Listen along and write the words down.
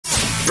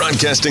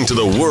Broadcasting to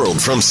the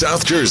world from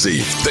South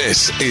Jersey,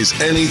 this is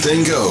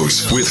Anything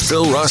Goes with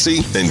Phil Rossi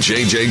and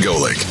JJ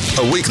Golick.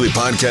 A weekly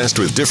podcast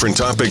with different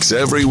topics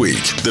every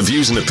week. The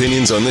views and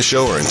opinions on this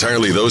show are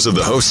entirely those of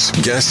the hosts,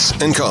 guests,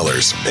 and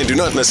callers, and do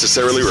not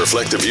necessarily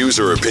reflect the views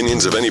or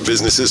opinions of any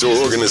businesses or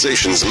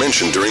organizations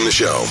mentioned during the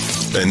show.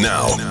 And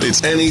now,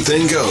 it's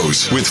Anything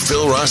Goes with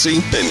Phil Rossi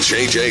and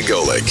JJ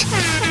Golick.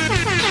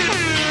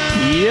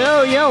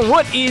 Yo,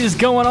 what is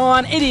going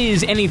on? It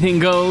is Anything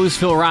Goes.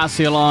 Phil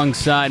Rossi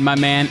alongside my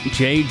man,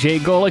 JJ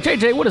Golick.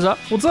 JJ, what is up?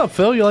 What's up,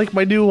 Phil? You like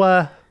my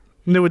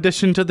new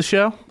addition to the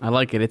show? I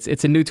like it.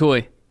 It's a new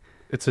toy.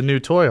 It's a new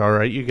toy, all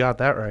right. You got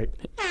that right.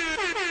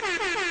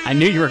 I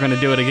knew you were going to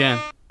do it again.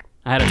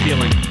 I had a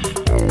feeling.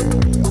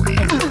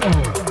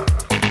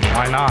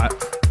 Why not?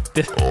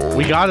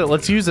 We got it.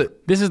 Let's use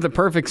it. This is the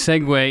perfect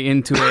segue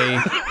into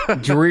a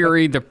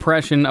dreary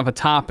depression of a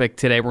topic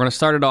today. We're going to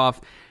start it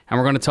off, and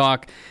we're going to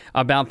talk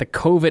about the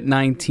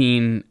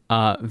COVID-19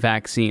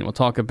 vaccine. We'll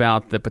talk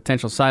about the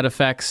potential side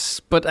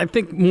effects, but I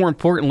think more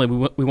importantly,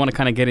 we want to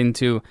kind of get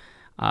into,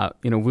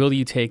 will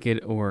you take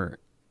it or...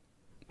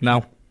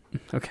 No.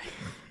 Okay.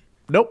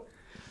 Nope.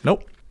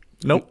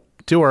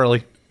 Too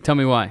early. Tell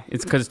me why.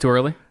 It's because it's too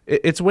early?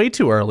 It's way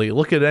too early.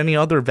 Look at any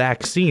other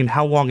vaccine,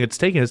 how long it's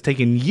taken. It's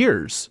taken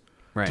years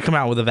to come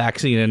out with a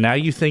vaccine, and now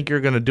you think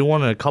you're going to do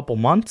one in a couple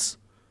months?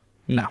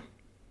 No.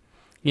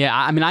 Yeah,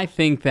 I mean, I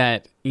think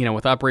that,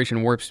 with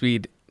Operation Warp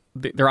Speed,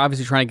 they're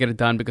obviously trying to get it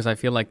done because I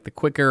feel like the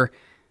quicker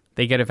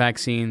they get a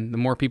vaccine, the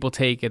more people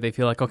take it. They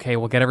feel like, okay,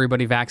 we'll get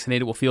everybody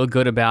vaccinated. We'll feel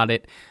good about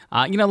it.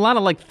 A lot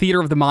of like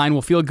theater of the mind.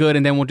 We'll feel good,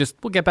 and then we'll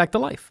get back to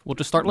life. We'll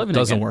just start living. It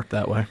doesn't again. work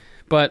that way.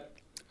 But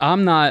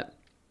I'm not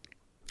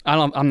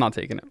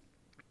taking it.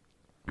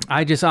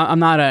 I'm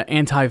not an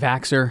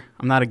anti-vaxxer.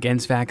 I'm not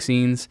against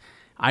vaccines.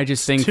 I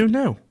just think... It's too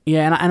new.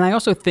 Yeah, and I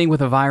also think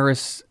with a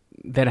virus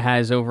that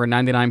has over a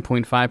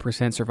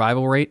 99.5%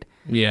 survival rate...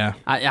 Yeah.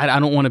 I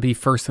don't want to be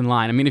first in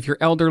line. I mean, if you're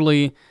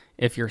elderly,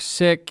 if you're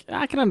sick,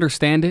 I can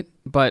understand it.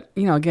 But,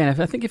 again,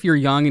 I think if you're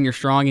young and you're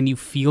strong and you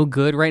feel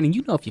good, right? And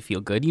if you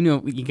feel good, you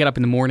get up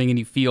in the morning and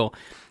you feel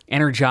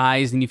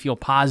energized and you feel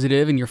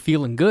positive and you're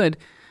feeling good,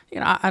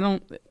 I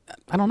don't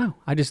know.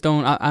 I just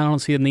don't. I don't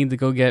see the need to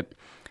go get,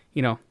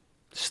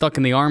 stuck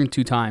in the arm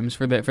 2 times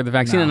for the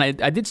vaccine. No.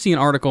 And I did see an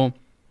article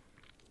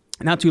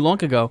not too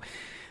long ago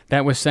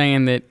that was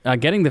saying that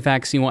getting the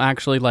vaccine will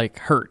actually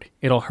hurt.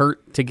 It'll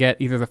hurt to get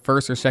either the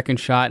first or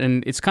second shot,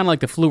 and it's kind of like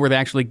the flu where they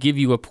actually give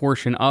you a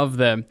portion of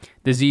the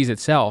disease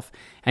itself,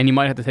 and you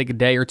might have to take a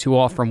day or 2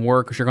 off from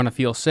work because you're going to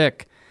feel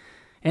sick.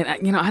 And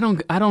I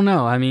don't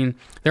know. I mean,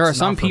 there are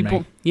some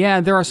people.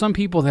 Yeah, there are some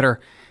people that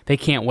they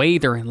can't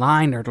wait. They're in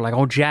line. They're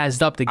all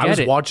jazzed up to get it.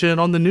 I was watching it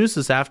on the news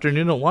this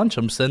afternoon at lunch.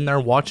 I'm sitting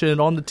there watching it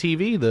on the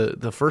TV.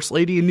 The first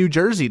lady in New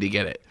Jersey to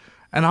get it,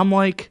 and I'm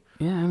like.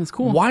 Yeah, that's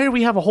cool. Why do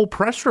we have a whole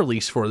press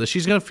release for this?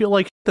 She's going to feel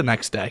like the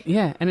next day.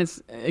 Yeah, and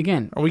it's,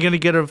 again... Are we going to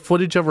get a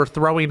footage of her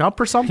throwing up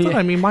or something? Yeah.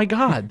 I mean, my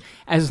God.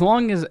 As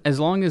long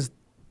as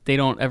they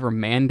don't ever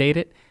mandate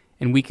it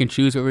and we can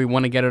choose whether we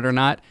want to get it or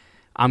not,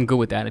 I'm good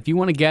with that. If you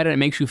want to get it, it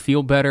makes you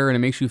feel better and it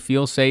makes you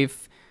feel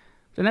safe,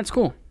 then that's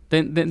cool.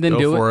 Then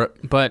do for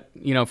it. But,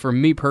 for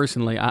me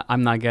personally,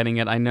 I'm not getting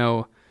it. I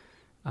know,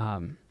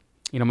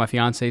 my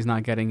fiance's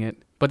not getting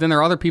it. But then there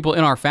are other people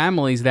in our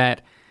families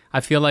that... I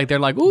feel like they're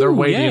like, ooh, they're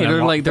waiting.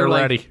 Yeah. They're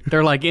ready.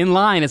 They're in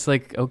line. It's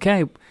like,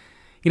 okay,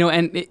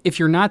 and if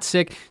you're not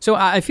sick, so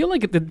I feel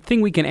like the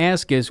thing we can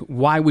ask is,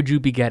 why would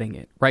you be getting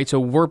it, right? So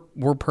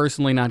we're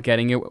personally not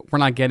getting it. We're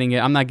not getting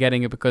it. I'm not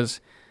getting it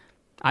because,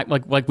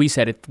 like we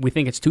said, we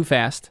think it's too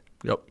fast.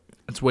 Yep,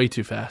 it's way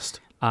too fast.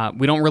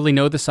 We don't really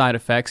know the side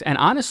effects, and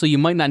honestly, you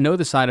might not know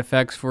the side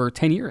effects for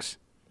 10 years.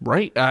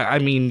 Right. I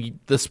mean,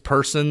 this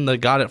person that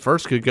got it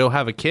first could go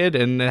have a kid,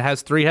 and it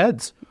has 3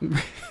 heads.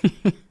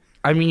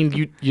 I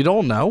mean, you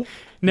don't know.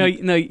 No,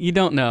 you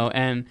don't know,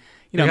 and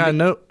you're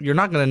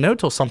not going to know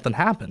till something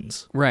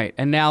happens. Right,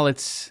 and now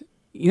it's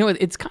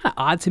it's kind of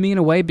odd to me in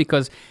a way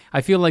because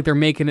I feel like they're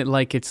making it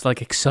like it's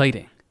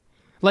exciting,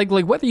 like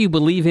whether you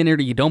believe in it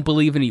or you don't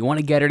believe in it, you want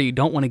to get it or you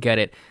don't want to get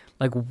it.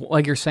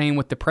 Like you're saying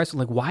with the press,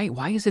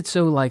 why is it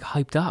so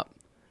hyped up?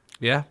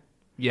 Yeah,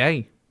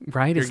 yay.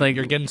 Right, it's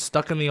you're getting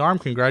stuck in the arm.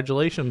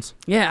 Congratulations.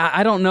 Yeah,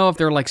 I don't know if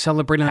they're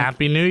celebrating.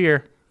 Happy New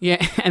Year. Yeah,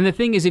 and the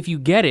thing is, if you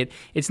get it,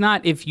 it's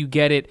not if you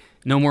get it,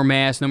 no more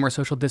masks, no more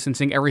social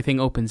distancing, everything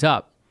opens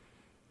up.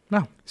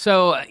 No.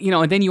 So,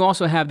 and then you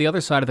also have the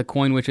other side of the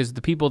coin, which is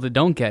the people that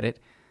don't get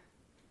it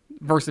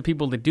versus the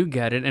people that do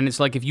get it. And it's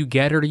like, if you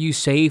get it, are you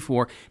safe?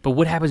 But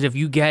what happens if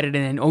you get it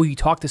and then, you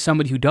talk to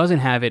somebody who doesn't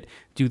have it?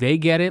 Do they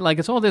get it?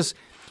 It's all this,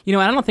 I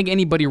don't think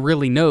anybody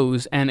really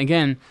knows. And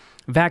again,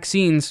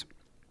 vaccines,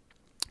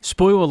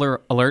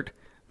 spoiler alert,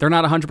 they're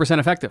not 100%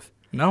 effective.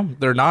 No,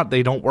 they're not.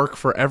 They don't work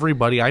for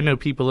everybody. I know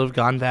people who have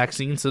gotten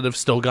vaccines that have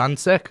still gotten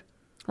sick.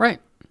 Right.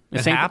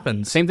 It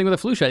happens. Same thing with the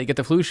flu shot. You get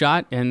the flu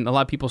shot, and a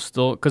lot of people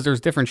still, because there's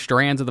different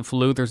strands of the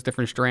flu, there's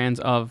different strands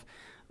of,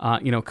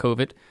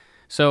 COVID.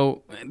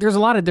 So there's a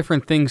lot of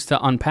different things to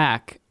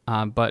unpack.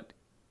 But,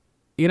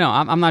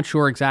 I'm not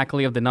sure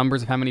exactly of the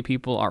numbers of how many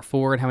people are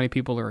for it, how many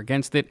people are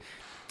against it.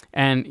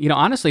 And,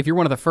 honestly, if you're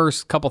one of the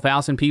first couple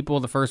thousand people,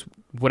 the first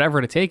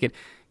whatever to take it,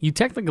 you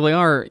technically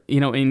are,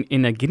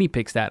 in a guinea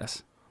pig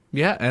status.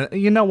 Yeah,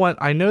 and you know what?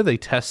 I know they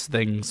test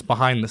things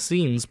behind the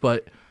scenes,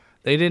 but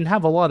they didn't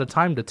have a lot of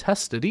time to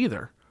test it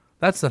either.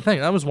 That's the thing.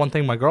 That was one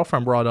thing my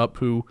girlfriend brought up,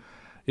 who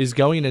is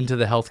going into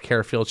the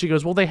healthcare field. She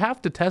goes, well, they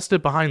have to test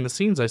it behind the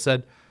scenes. I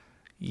said,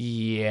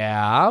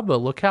 yeah,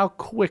 but look how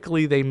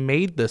quickly they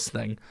made this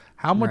thing.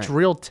 How much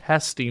real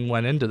testing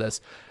went into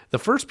this. The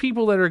first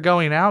people that are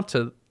going out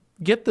to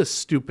get this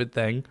stupid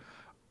thing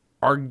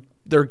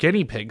they're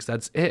guinea pigs.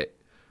 That's it.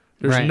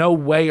 There's no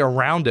way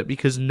around it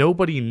because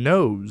nobody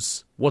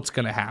knows what's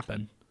going to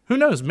happen. Who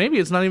knows? Maybe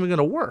it's not even going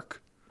to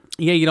work.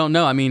 Yeah, you don't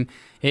know. I mean,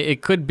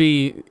 it could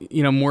be,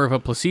 more of a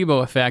placebo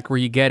effect where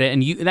you get it.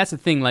 And that's the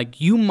thing.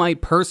 Like, you might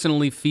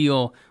personally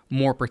feel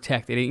more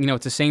protected.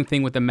 It's the same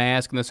thing with the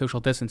mask and the social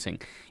distancing.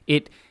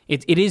 It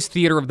is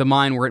theater of the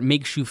mind where it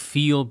makes you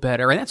feel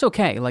better. And that's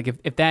okay. Like,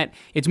 if that,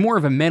 it's more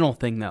of a mental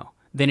thing, though,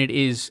 than it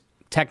is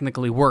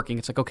technically working.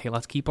 It's like, okay,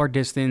 let's keep our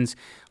distance.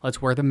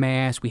 Let's wear the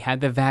mask. We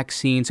had the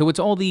vaccine. So it's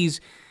all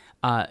these,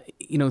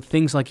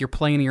 things like you're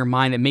playing in your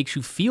mind that makes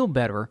you feel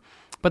better.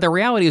 But the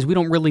reality is we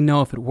don't really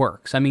know if it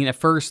works. I mean, at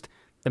first,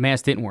 the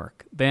mask didn't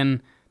work.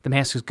 Then the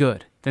mask is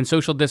good. Then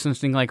social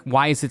distancing, like,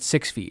 why is it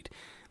 6 feet?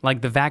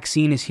 Like, the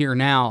vaccine is here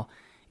now.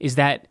 Is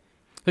that,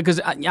 because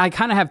I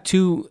kind of have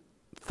two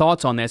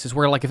thoughts on this, is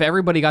where, like, if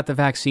everybody got the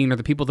vaccine or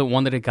the people that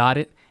wanted it got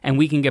it, and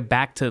we can get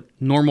back to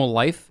normal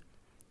life,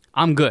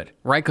 I'm good,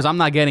 right? Because I'm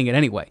not getting it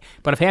anyway.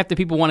 But if half the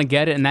people want to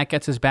get it and that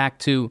gets us back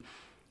to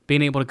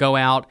being able to go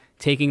out,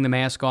 taking the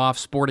mask off,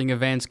 sporting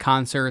events,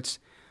 concerts,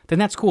 then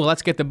that's cool.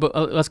 Let's get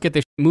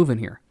this moving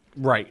here.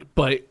 Right,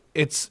 but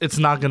it's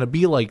not going to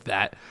be like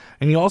that.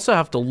 And you also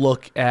have to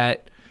look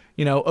at,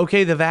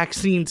 okay, the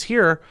vaccine's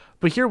here,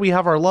 but here we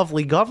have our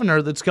lovely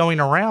governor that's going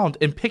around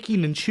and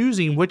picking and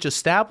choosing which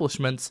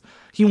establishments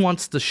he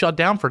wants to shut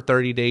down for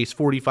 30 days,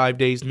 45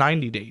 days,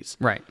 90 days.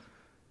 Right.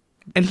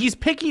 And he's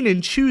picking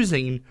and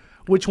choosing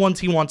which ones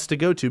he wants to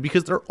go to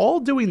because they're all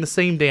doing the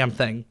same damn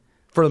thing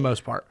for the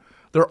most part.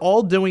 They're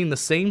all doing the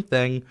same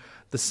thing,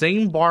 the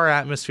same bar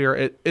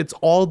atmosphere. It's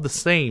all the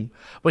same.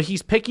 But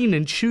he's picking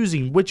and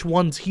choosing which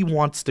ones he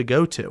wants to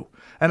go to.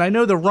 And I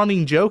know the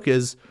running joke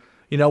is,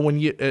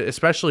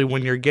 especially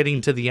when you're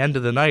getting to the end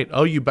of the night,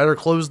 oh, you better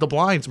close the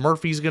blinds.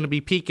 Murphy's going to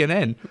be peeking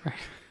in. Right.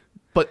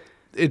 But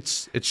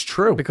it's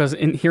true. Because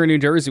here in New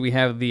Jersey, we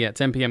have the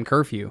 10 p.m.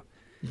 curfew.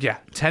 Yeah,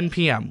 10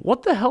 p.m.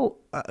 What the hell?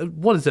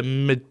 What is it?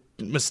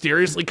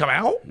 Mysteriously come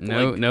out?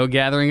 No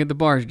gathering at the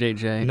bars,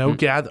 JJ. No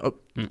gather.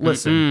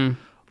 Listen,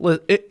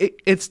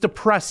 it's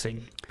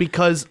depressing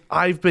because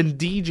I've been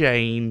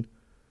DJing,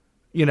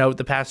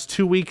 the past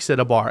 2 weeks at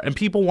a bar, and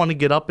people want to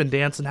get up and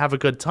dance and have a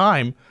good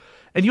time,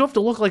 and you have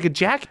to look like a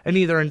jack and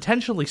either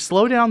intentionally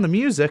slow down the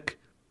music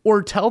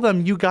or tell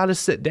them you got to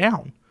sit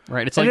down.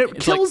 Right. It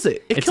kills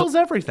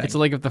everything. It's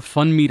like if the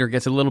fun meter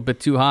gets a little bit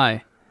too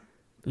high.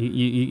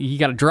 You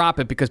got to drop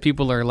it because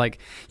people are like,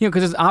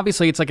 because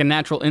obviously it's like a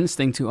natural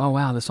instinct to, oh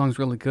wow, the song's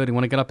really good. You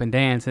want to get up and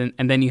dance, and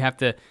then you have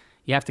to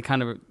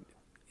kind of.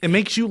 It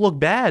makes you look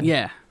bad.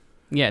 Yeah,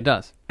 it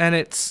does. And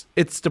it's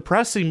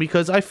depressing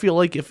because I feel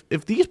like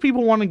if these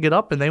people want to get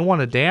up and they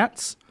want to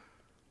dance,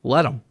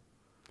 let them.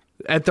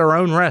 At their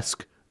own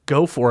risk,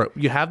 go for it.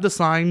 You have the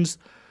signs.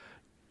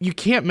 You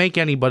can't make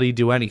anybody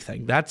do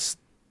anything. That's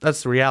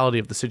the reality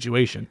of the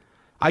situation.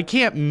 I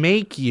can't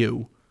make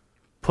you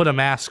put a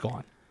mask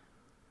on.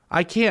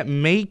 I can't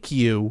make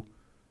you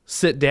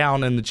sit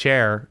down in the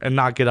chair and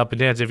not get up and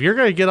dance. If you're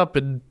going to get up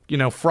and,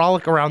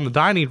 frolic around the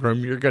dining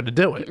room, you're going to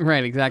do it.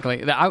 Right,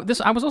 exactly. I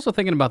was also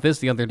thinking about this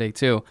the other day,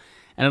 too,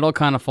 and it all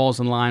kind of falls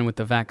in line with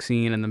the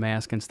vaccine and the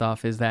mask and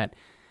stuff, is that,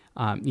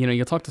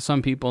 you'll talk to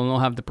some people and they'll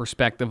have the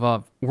perspective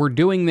of, we're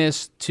doing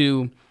this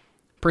to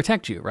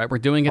protect you, right? We're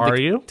doing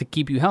it to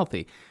keep you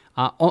healthy.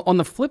 On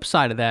the flip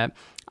side of that,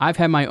 I've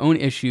had my own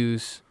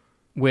issues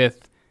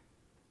with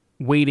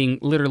waiting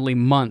literally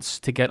months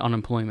to get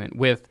unemployment,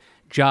 with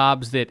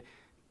jobs that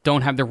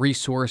don't have the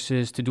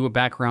resources to do a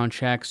background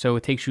check, so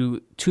it takes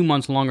you 2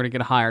 months longer to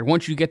get hired.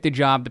 Once you get the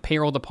job, the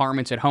payroll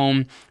department's at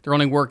home. They're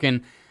only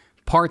working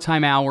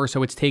part-time hours,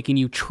 so it's taking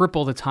you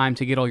triple the time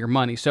to get all your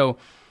money. So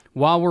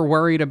while we're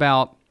worried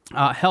about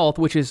health,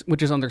 which is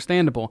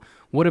understandable,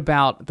 what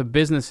about the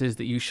businesses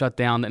that you shut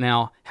down that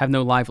now have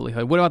no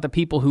livelihood? What about the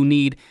people who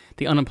need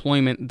the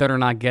unemployment that are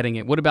not getting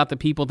it? What about the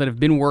people that have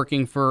been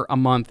working for a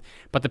month,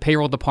 but the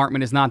payroll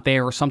department is not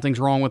there, or something's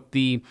wrong with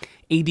the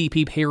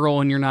ADP payroll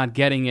and you're not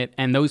getting it,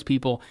 and those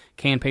people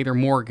can't pay their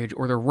mortgage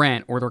or their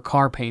rent or their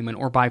car payment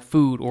or buy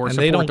food or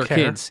support their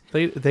kids?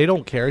 They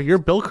don't care. Your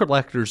bill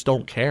collectors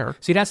don't care.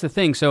 See, that's the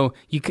thing. So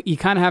you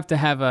kind of have to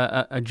have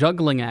a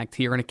juggling act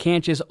here, and it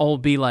can't just all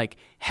be like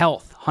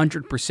health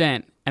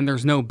 100%. And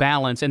there's no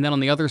balance. And then on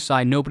the other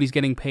side, nobody's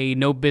getting paid.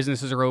 No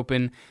businesses are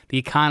open. The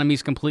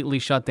economy's completely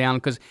shut down.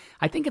 Because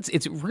I think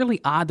it's really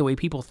odd the way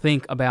people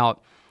think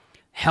about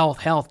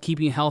health,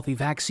 keeping you healthy,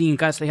 vaccine,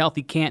 gotta stay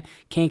healthy, can't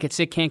get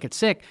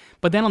sick.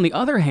 But then on the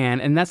other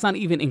hand, and that's not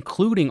even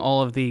including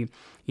all of the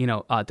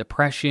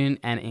depression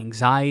and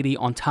anxiety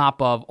on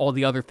top of all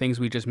the other things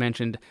we just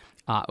mentioned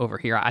over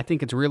here. I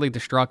think it's really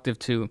destructive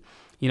to,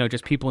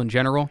 just people in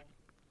general.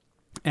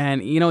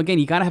 And, again,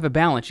 you got to have a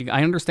balance.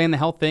 I understand the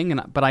health thing,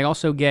 but I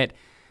also get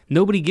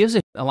nobody gives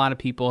a lot of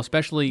people,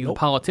 especially the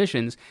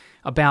politicians,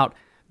 about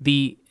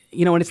the,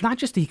 and it's not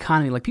just the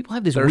economy. Like, people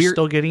have this They're weird...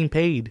 still getting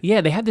paid.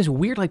 Yeah, they have this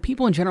weird, like,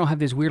 people in general have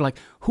this weird, like,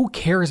 who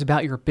cares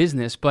about your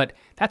business? But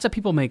that's how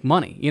people make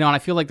money, and I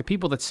feel like the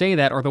people that say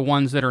that are the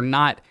ones that are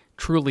not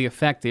truly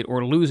affected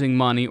or losing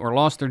money or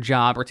lost their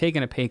job or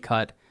taking a pay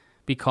cut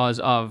because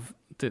of,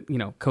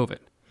 COVID.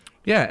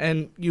 Yeah,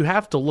 and you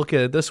have to look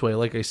at it this way.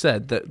 Like I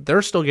said, that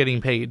they're still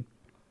getting paid,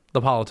 the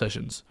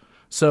politicians.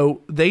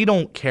 So they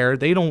don't care.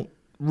 They don't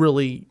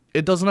really,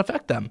 it doesn't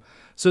affect them.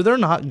 So they're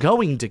not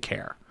going to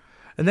care.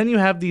 And then you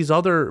have these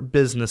other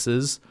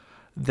businesses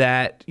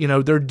that,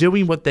 they're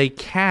doing what they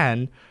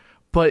can.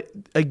 But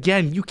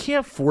again, you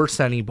can't force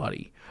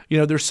anybody.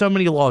 There's so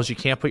many laws. You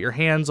can't put your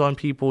hands on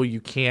people. You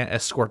can't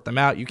escort them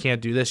out. You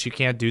can't do this. You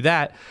can't do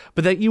that.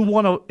 But that you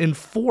want to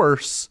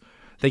enforce...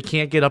 They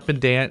can't get up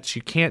and dance.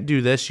 You can't do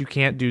this. You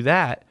can't do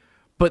that.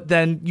 But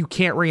then you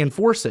can't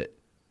reinforce it.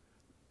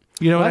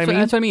 You know what I mean?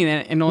 That's what I mean.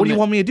 And what do you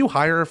want me to do?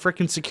 Hire a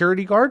freaking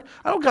security guard?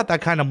 I don't got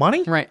that kind of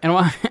money. Right. And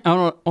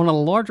on a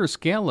larger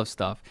scale of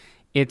stuff,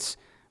 it's,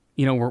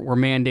 we're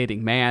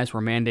mandating masks,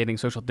 we're mandating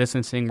social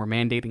distancing, we're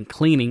mandating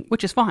cleaning,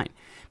 which is fine.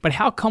 But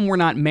how come we're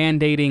not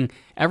mandating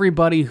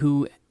everybody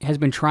who has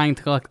been trying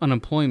to collect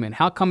unemployment?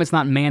 How come it's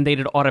not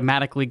mandated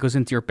automatically goes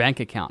into your bank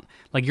account?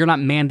 Like, you're not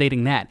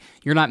mandating that.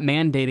 You're not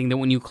mandating that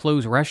when you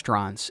close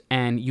restaurants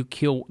and you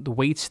kill the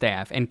wait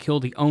staff and kill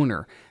the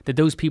owner, that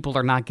those people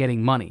are not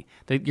getting money.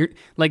 That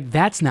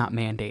that's not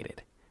mandated,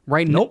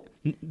 right? Nope.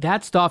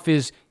 That stuff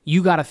is,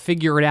 you got to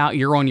figure it out.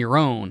 You're on your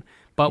own.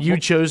 But you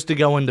chose to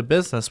go into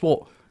business.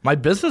 Well, my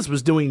business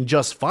was doing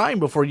just fine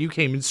before you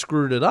came and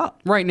screwed it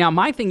up. Right. Now,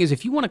 my thing is,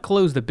 if you want to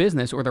close the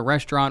business or the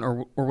restaurant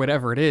or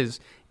whatever it is,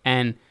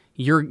 and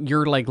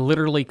you're like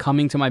literally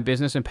coming to my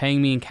business and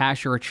paying me in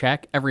cash or a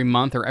check every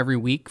month or every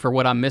week for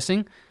what I'm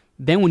missing,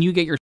 then when you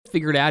get your shit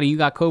figured out and you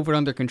got COVID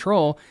under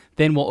control,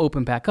 then we'll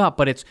open back up.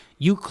 But it's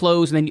you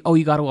close and then,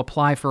 you got to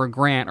apply for a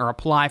grant or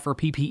apply for a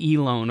PPE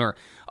loan, or,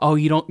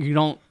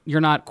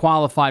 you're not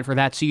qualified for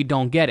that, so you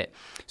don't get it.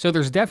 So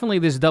there's definitely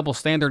this double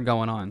standard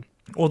going on.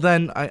 Well,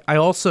 then I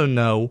also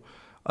know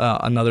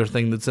another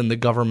thing that's in the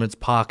government's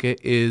pocket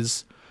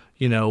is,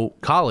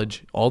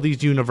 college, all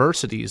these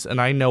universities. And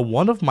I know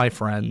one of my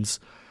friends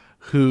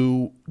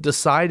who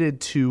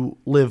decided to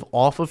live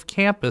off of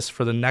campus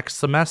for the next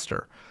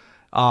semester.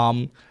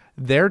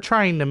 They're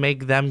trying to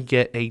make them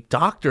get a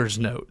doctor's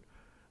note,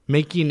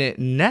 making it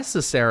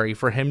necessary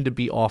for him to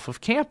be off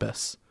of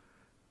campus.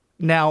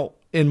 Now,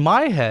 in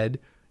my head,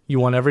 you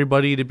want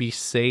everybody to be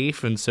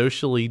safe and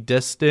socially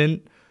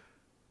distant.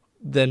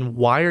 Then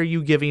why are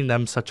you giving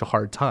them such a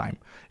hard time?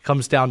 It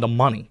comes down to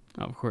money.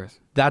 Oh, of course.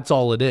 That's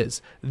all it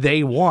is.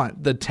 They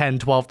want the $10,000,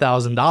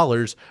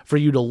 $12,000 for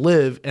you to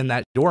live in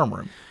that dorm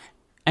room.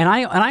 And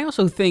I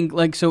also think,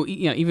 like, so,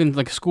 even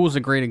like school is a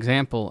great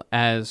example,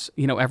 as,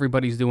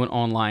 everybody's doing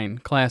online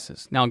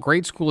classes. Now,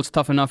 grade school, it's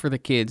tough enough for the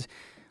kids.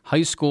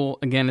 High school,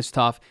 again, is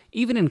tough.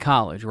 Even in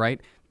college, right?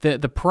 The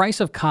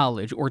price of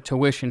college or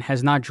tuition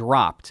has not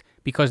dropped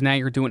because now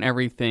you're doing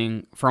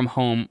everything from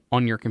home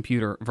on your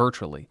computer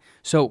virtually.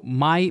 So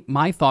my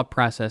thought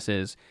process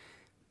is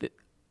that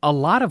a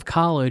lot of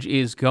college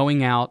is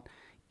going out,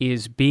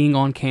 is being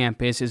on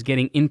campus, is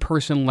getting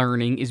in-person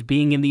learning, is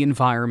being in the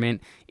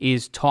environment,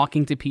 is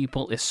talking to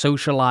people, is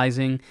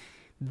socializing.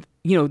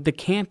 The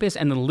campus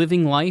and the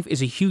living life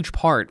is a huge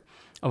part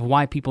of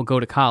why people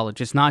go to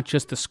college. It's not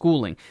just the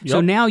schooling. Yep.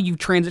 So now you've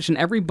transitioned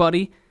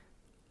everybody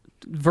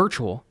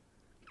virtual,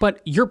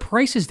 but your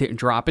prices didn't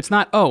drop. It's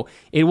not,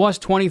 it was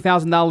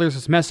 $20,000 a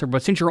semester,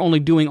 but since you're only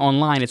doing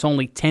online, it's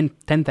only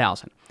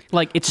 $10,000.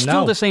 Like, it's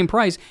still the same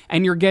price,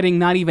 and you're getting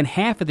not even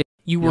half of the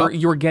you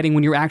were getting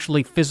when you're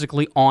actually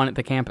physically on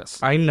the campus.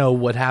 I know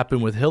what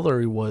happened with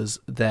Hillary was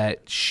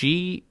that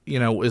she,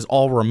 is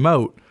all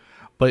remote,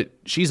 but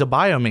she's a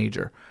bio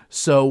major.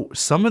 So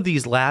some of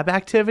these lab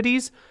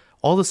activities,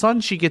 all of a sudden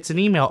she gets an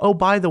email, oh,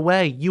 by the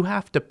way, you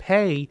have to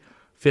pay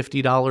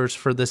 $50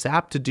 for this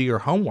app to do your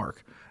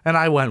homework. And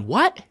I went,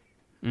 what?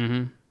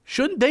 Mm-hmm.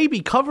 Shouldn't they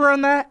be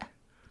covering that?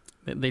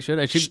 They should.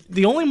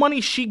 The only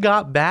money she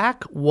got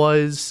back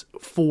was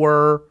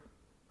for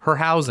her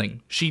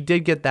housing. She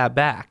did get that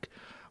back.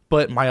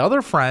 But my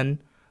other friend,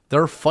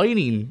 they're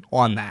fighting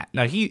on that.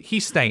 Now,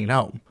 he's staying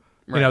home.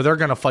 Right. They're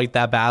going to fight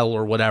that battle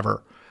or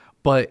whatever.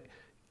 But,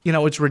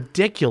 it's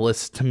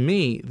ridiculous to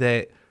me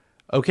that,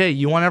 okay,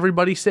 you want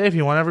everybody safe,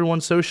 you want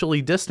everyone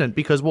socially distant,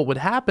 because what would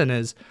happen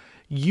is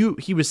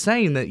he was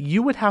saying that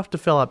you would have to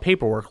fill out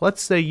paperwork.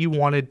 Let's say you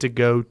wanted to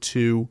go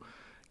to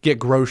get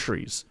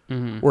groceries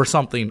or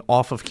something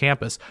off of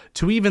campus.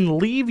 To even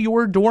leave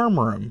your dorm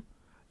room,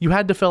 you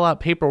had to fill out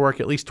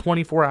paperwork at least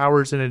 24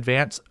 hours in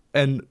advance,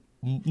 and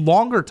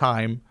longer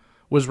time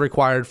was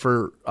required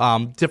for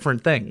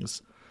different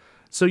things.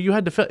 So you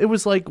had to fill. It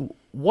was like,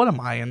 what am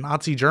I, in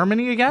Nazi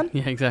Germany again?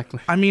 Yeah,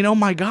 exactly. I mean, oh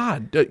my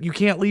God, you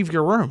can't leave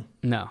your room.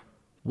 No.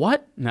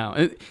 What?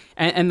 No.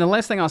 And the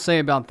last thing I'll say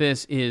about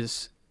this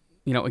is,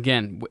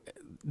 again,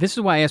 this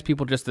is why I ask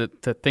people just to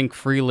think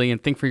freely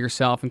and think for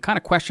yourself and kind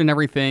of question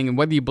everything, and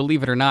whether you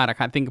believe it or not, I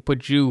kind of think it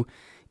puts you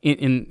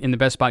in the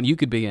best spot you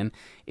could be in,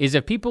 is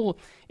if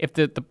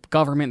the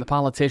government, the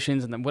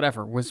politicians, and the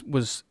whatever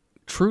was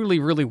truly,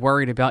 really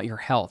worried about your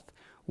health,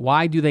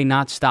 why do they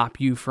not stop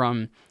you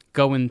from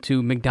going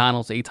to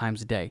McDonald's 8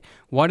 times a day?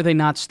 Why do they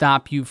not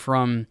stop you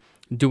from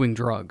doing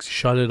drugs?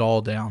 Shut it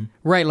all down.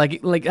 Right,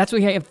 like that's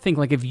what you have to think.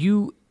 Like, if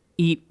you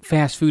eat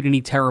fast food and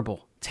eat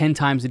terrible 10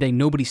 times a day,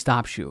 nobody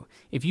stops you.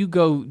 If you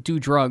go do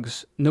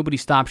drugs, nobody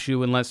stops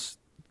you unless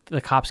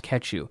the cops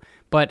catch you.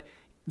 But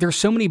there's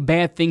so many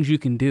bad things you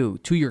can do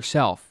to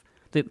yourself,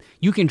 that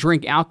you can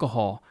drink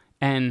alcohol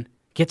and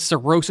get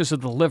cirrhosis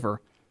of the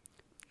liver.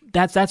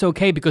 That's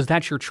okay, because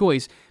that's your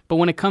choice. But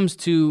when it comes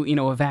to,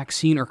 a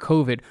vaccine or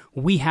COVID,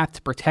 we have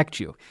to protect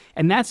you.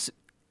 And that's,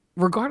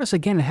 regardless,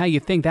 again, of how you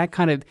think, that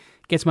kind of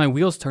gets my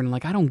wheels turning.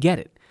 Like, I don't get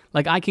it.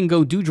 Like, I can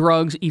go do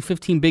drugs, eat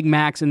 15 Big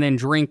Macs, and then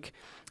drink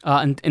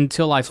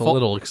until I fall. It's a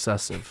little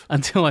excessive.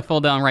 Until I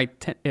fall down,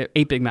 right,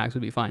 8 Big Macs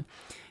would be fine.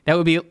 That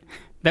would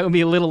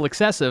be a little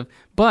excessive,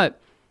 but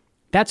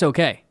that's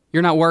okay.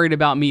 You're not worried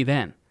about me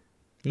then.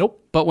 Nope.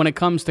 But when it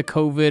comes to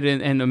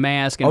COVID and the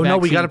mask and no,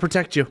 we vaccine, got to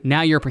protect you.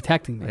 now you're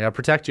protecting me. I got to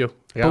protect you.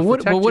 But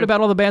what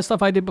about all the bad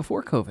stuff I did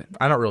before COVID?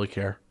 I don't really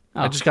care.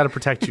 Oh. I just got to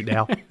protect you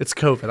now. It's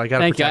COVID. I got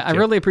to Thank you. protect I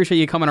really appreciate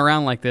you coming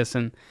around like this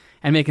and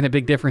making a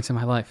big difference in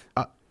my life.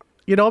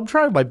 I'm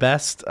trying my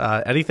best.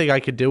 Anything I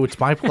could do, it's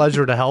my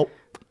pleasure to help.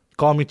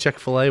 Call me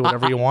Chick-fil-A,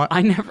 whatever you want.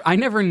 I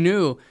never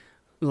knew,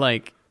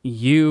 like,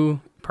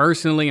 you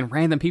personally and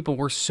random people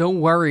were so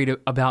worried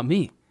about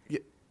me.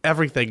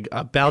 Everything.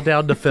 Bow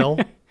down to Phil.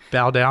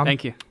 Bow down.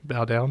 Thank you.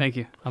 Bow down. Thank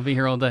you. I'll be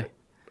here all day.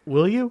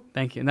 Will you?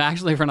 Thank you. No,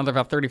 actually, for another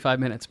about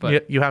 35 minutes,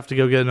 but You have to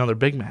go get another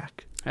Big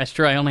Mac. that's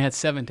true. I only had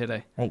 7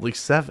 today. Only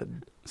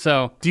 7.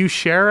 So, Do you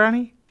share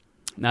any?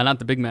 no, not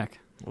the Big Mac.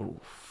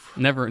 Oof.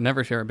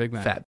 Never share a Big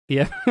Mac. Fat.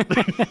 Yeah.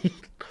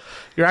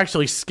 You're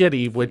actually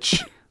skinny,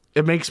 which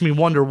it makes me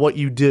wonder what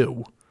you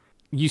do.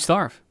 You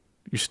starve.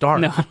 You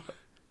starve. No.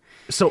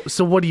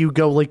 So what do you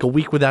go like a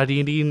week without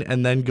eating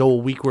and then go a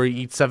week where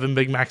you eat 7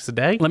 Big Macs a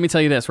day? Let me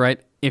tell you this, right?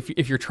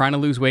 If you're trying to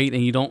lose weight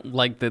and you don't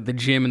like the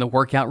gym and the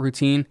workout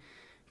routine,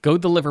 go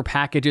deliver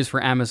packages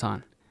for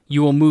Amazon.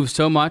 You will move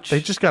so much. They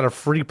just got a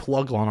free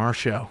plug on our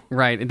show.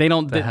 Right. They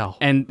don't. The hell?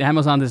 And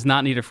Amazon does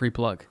not need a free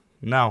plug.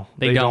 No,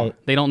 They don't.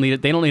 They don't need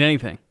it. They don't need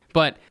anything.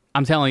 But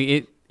I'm telling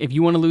you, if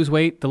you want to lose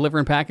weight,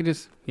 delivering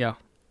packages,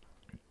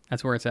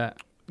 that's where it's at.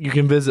 You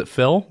can visit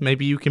Phil.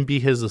 Maybe you can be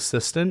his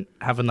assistant.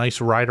 Have a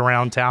nice ride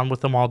around town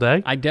with him all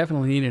day. I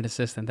definitely need an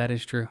assistant. That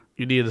is true.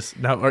 You need is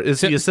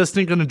the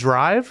assistant going to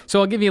drive? So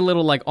I'll give you a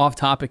little like off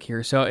topic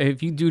here. So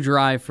if you do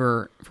drive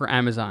for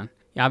Amazon,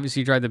 you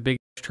obviously drive the big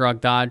truck,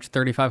 Dodge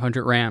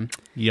 3500 Ram.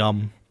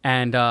 Yum.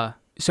 And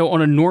so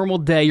on a normal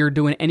day, you're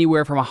doing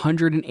anywhere from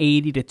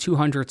 180 to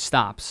 200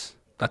 stops.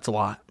 That's a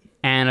lot.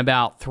 And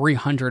about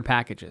 300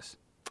 packages.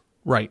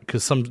 Right,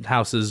 because some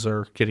houses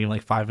are getting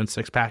like 5 and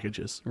 6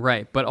 packages.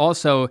 Right, but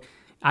also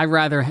I'd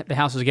rather the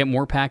houses get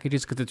more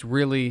packages because it's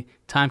really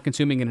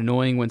time-consuming and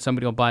annoying when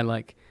somebody will buy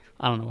like,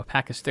 I don't know, a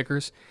pack of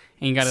stickers,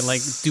 and you got to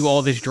like do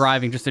all this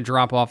driving just to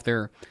drop off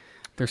their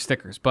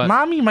stickers. But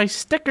Mommy, my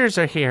stickers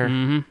are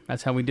here.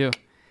 That's how we do.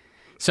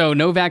 So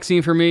no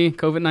vaccine for me,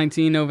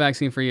 COVID-19, no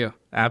vaccine for you.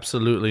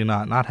 Absolutely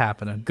not. Not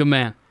happening. Good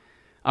man.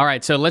 All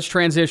right, so let's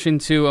transition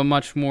to a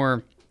much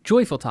more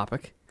joyful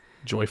topic.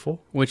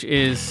 Joyful? Which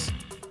is...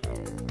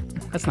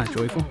 That's not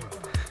joyful.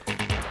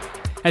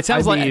 It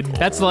sounds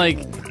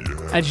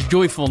that's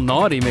joyful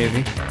naughty,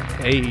 maybe.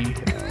 Hey,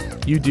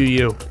 you do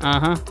you.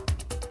 Uh-huh.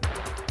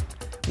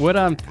 What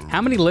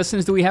how many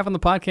listens do we have on the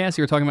podcast?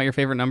 You were talking about your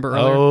favorite number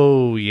earlier.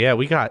 Oh, yeah,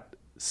 we got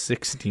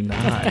 69.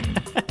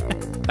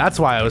 That's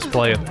why I was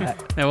playing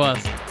that. It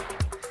was.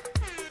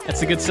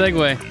 That's a good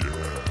segue.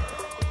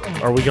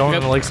 Are we going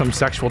into like some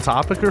sexual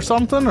topic or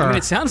something? Or? I mean,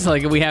 it sounds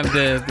like we have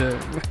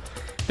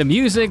the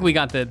music, we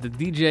got the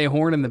DJ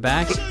horn in the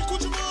back.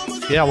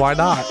 Yeah, why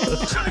not?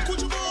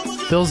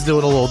 Phil's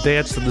doing a little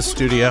dance in the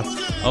studio.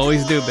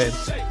 Always do, babe.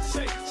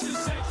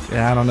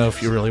 Yeah, I don't know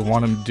if you really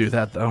want him to do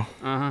that though.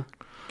 Uh-huh.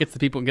 Gets the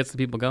people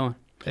going.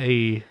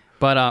 Hey.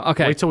 But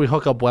okay. Wait till we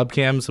hook up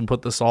webcams and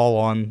put this all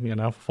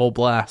on, full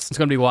blast. It's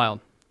gonna be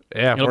wild.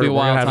 Yeah, It'll be a we're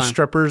wild gonna have time.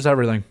 strippers,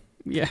 everything.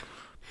 Yeah.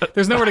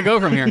 There's nowhere to go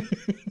from here.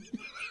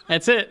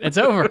 That's it. It's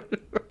over.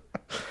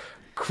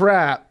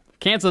 Crap.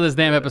 Cancel this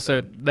damn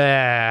episode.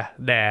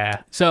 Nah.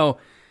 So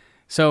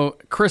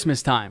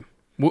Christmas time.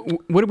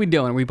 What are we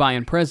doing? Are we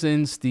buying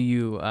presents? Are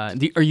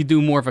you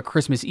doing more of a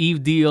Christmas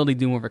Eve deal? Do you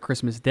do more of a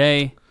Christmas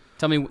Day?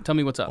 Tell me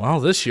what's up. Well,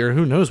 this year,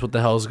 who knows what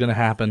the hell is going to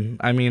happen?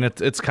 I mean,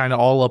 it's kind of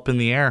all up in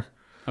the air.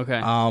 Okay.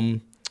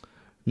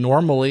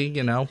 normally,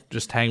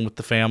 just hang with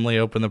the family,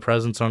 open the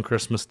presents on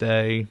Christmas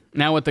Day.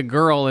 Now with the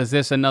girl, is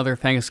this another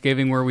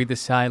Thanksgiving where we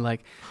decide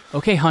like,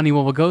 okay, honey,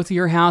 well, we'll go to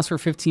your house for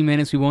 15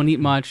 minutes. We won't eat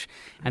much.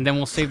 And then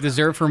we'll save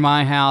dessert for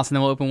my house. And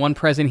then we'll open one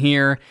present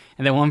here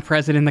and then one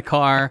present in the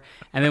car.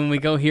 And then when we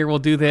go here, we'll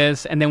do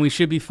this. And then we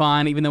should be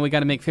fine, even though we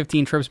got to make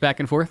 15 trips back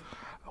and forth.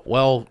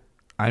 Well,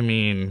 I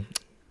mean,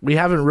 we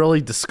haven't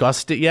really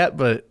discussed it yet,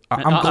 but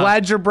I'm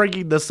glad you're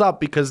bringing this up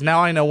because now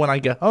I know when I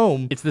get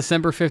home. It's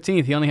December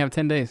 15th. You only have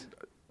 10 days.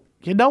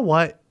 You know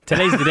what?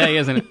 Today's the day,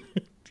 isn't it?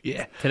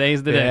 Yeah.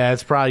 Today's the day. Yeah,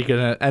 it's probably going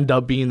to end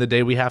up being the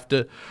day we have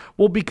to.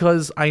 Well,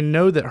 because I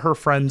know that her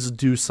friends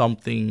do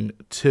something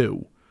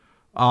too.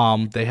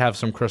 They have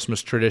some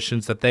Christmas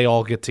traditions that they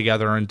all get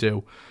together and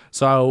do.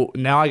 So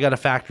now I got to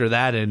factor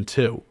that in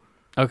too.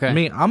 Okay. I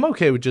mean, I'm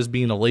okay with just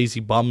being a lazy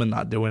bum and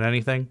not doing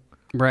anything.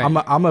 Right.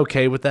 I'm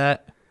okay with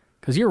that.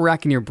 Because you're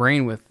racking your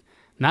brain with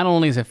not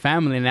only is it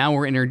family, now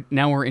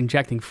we're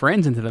injecting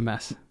friends into the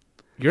mess.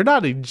 You're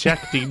not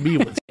injecting me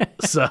with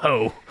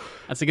so.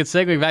 That's a good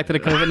segue back to the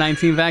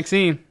COVID-19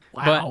 vaccine.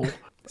 Wow. But,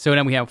 so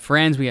now we have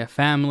friends, we have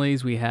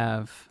families, we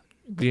have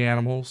The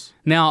animals.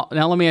 Now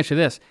let me ask you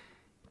this: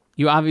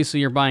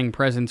 you're buying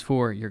presents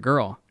for your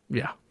girl.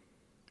 Yeah.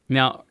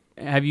 Now,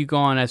 have you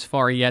gone as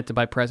far yet to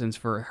buy presents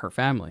for her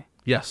family?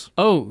 Yes.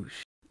 Oh.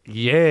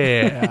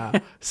 Yeah.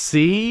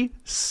 See.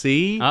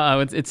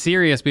 It's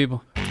serious,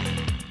 people.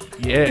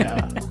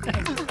 Yeah.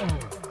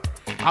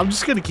 I'm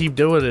just gonna keep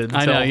doing it.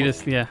 I know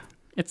yeah.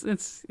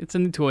 It's a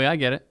new toy. I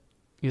get it.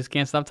 You just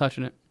can't stop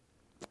touching it.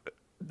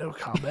 No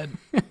comment.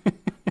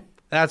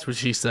 That's what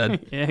she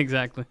said. Yeah,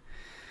 exactly.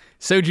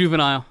 So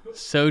juvenile.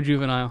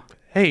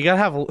 Hey, you gotta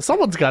have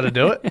someone's got to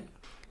do it.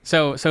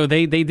 So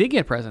they did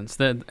get presents.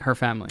 Her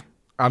family.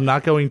 I'm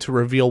not going to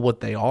reveal what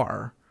they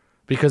are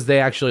because they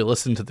actually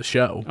listen to the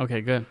show.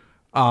 Okay, good.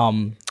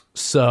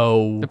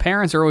 So The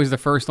parents are always the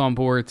first on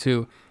board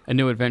to a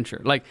new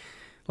adventure. Like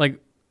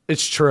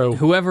it's true.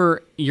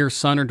 whoever your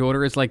son or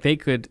daughter is, like they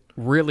could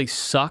really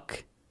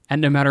suck,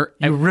 and no matter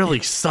You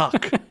really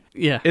suck.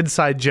 yeah,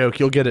 Inside joke.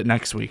 You'll get it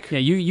next week. yeah,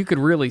 you could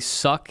really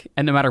suck,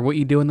 and no matter what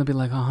you do, and they'll be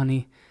like, "Oh,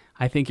 honey,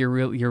 I think you're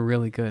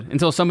really good."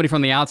 Until somebody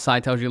from the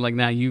outside tells you, like,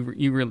 "Nah, you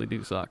really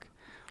do suck."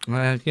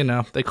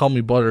 They call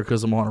me butter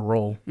because I'm on a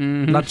roll,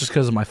 not just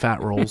because of my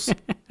fat rolls.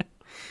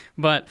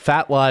 But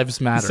Fat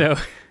lives matter.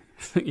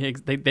 so yeah,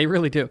 they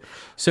really do.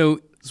 So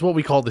It's what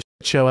we call the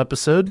show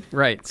episode.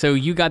 right, so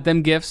you got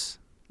them gifts.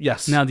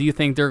 Yes. Now, do you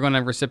think they're going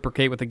to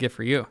reciprocate with a gift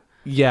for you?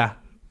 Yeah,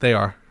 they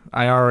are.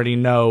 I already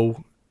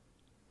know.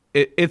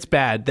 It's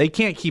bad. They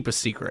can't keep a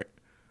secret.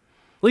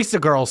 At least the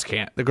girls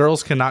can't. The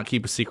girls cannot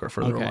keep a secret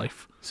for their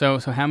life. So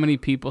how many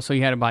people? So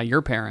you had to buy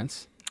your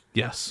parents.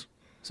 Yes.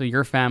 So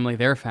your family,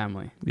 their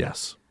family.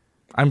 Yes.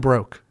 I'm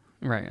broke.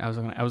 Right.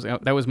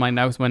 That was my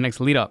next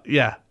lead up.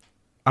 Yeah.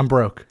 I'm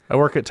broke. I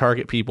work at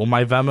Target, people.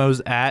 My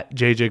Venmo's at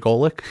JJ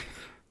Golick.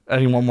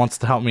 Anyone wants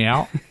to help me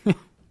out?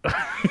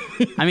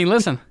 I mean,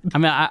 listen. I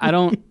mean, I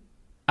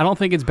don't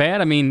think it's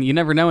bad. I mean, you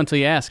never know until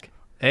you ask.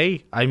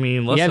 Hey, I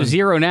mean, listen. You have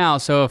zero now,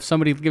 so if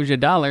somebody gives you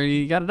 $1,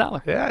 you got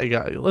 $1. Yeah, you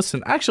got.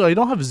 Listen, actually, I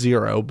don't have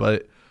zero,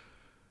 but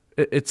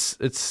it's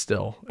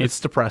still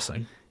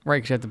depressing. Right,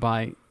 because you have to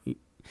buy.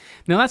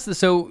 Now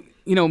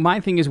my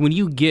thing is when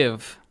you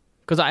give,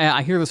 because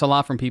I hear this a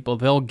lot from people.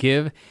 They'll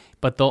give,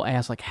 but they'll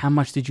ask like, "How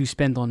much did you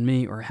spend on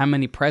me?" or "How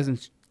many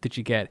presents did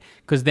you get?"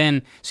 Because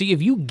then, see,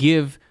 if you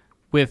give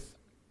with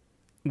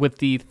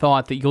the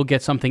thought that you'll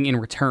get something in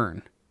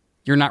return,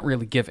 you're not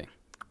really giving.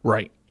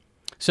 Right.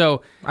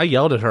 So I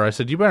yelled at her. I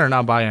said, "You better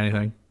not buy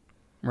anything."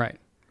 right.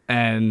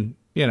 And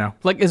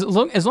Like as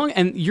long,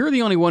 and you're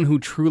the only one who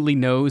truly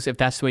knows if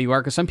that's the way you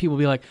are. Because some people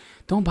be like,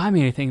 "Don't buy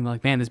me anything." I'm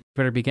like, man, this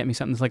better be getting me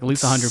something that's like at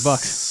least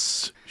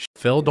 $100.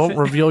 Phil, don't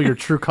reveal your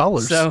true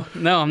colors. So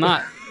no, I'm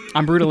not.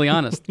 I'm brutally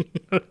honest.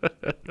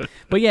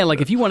 But yeah,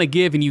 like if you want to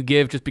give and you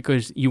give just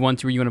because you want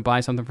to, or you want to buy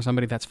something for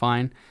somebody, that's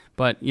fine.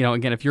 But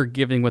again, if you're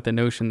giving with the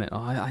notion that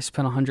I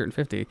spent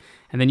 $150,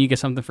 and then you get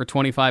something for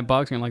 $25,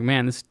 and you're like,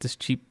 man, this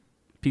cheap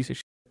piece of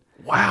shit.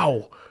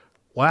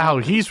 Wow,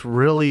 he's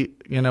really,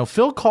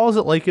 Phil calls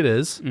it like it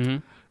is. Mm-hmm.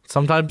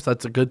 Sometimes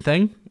that's a good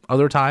thing.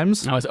 Other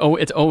times, No,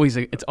 it's always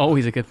a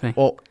good thing.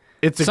 well,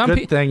 it's a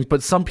good thing,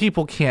 but some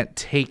people can't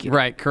take it.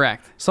 Right,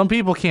 correct. Some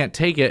people can't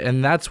take it,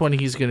 and that's when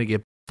he's going to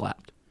get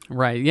slapped.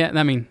 Right, yeah.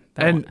 I mean,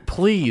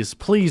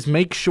 Please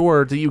make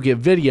sure that you get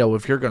video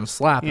if you're going to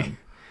slap him.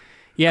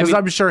 yeah. Because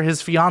I'm sure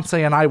his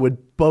fiance and I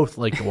would both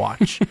like to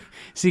watch.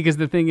 See, because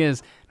the thing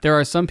is, there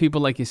are some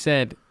people, like you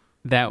said,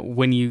 that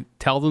when you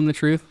tell them the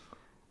truth,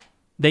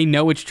 they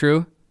know it's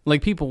true.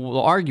 Like, people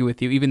will argue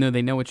with you even though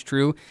they know it's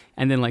true.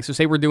 And then, like, so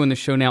say we're doing the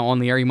show now on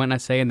the air, you might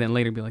not say, and then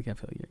later be like, yeah,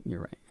 Phil, you're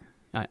right.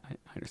 I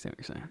understand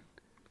what you're saying.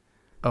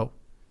 Oh,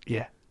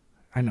 yeah.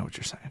 I know what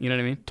you're saying. You know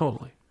what I mean?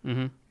 Totally.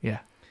 Mm-hmm. Yeah,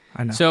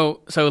 I know.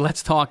 So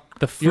let's talk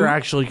the food. You're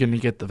actually going to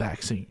get the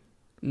vaccine.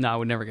 No, I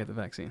would never get the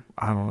vaccine.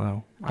 I don't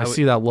know. I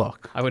see that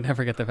look. I would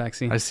never get the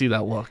vaccine. I see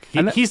that look.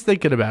 He's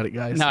thinking about it,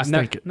 guys.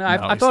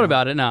 I thought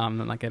about it. No,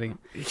 I'm not getting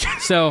it.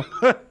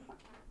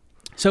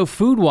 So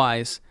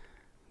food-wise,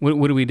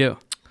 what do we do?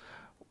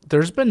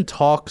 there's been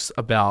talks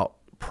about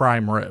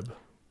prime rib,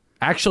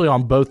 actually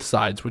on both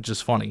sides, which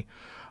is funny.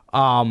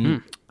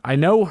 I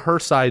know her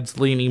side's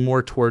leaning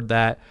more toward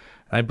that.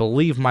 And I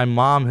believe my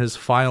mom has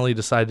finally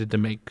decided to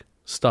make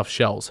stuffed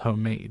shells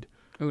homemade.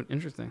 Oh,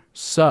 interesting.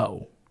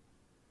 So,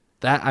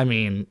 that's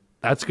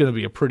going to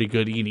be a pretty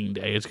good eating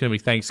day. It's going to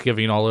be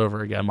Thanksgiving all over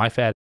again. My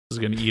fat is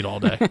going to eat all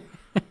day.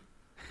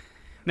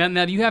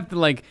 Now, do you have to,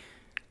 like,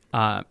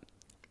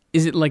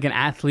 is it like an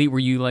athlete where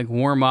you, like,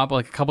 warm up,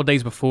 like, a couple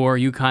days before,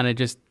 you kind of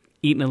just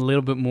eating a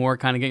little bit more,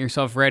 kind of getting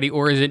yourself ready?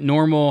 Or is it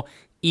normal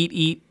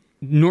eat,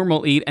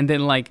 and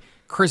then, like,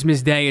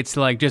 Christmas Day, it's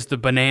like just the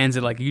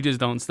bonanza, like you just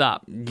don't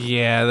stop.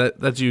 Yeah,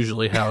 that's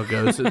usually how it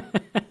goes.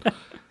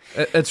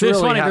 It's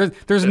really funny.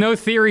 There's no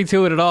theory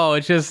to it at all.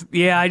 It's just,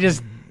 I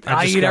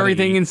eat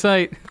everything in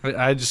sight.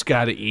 I just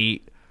gotta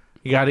eat.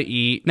 You gotta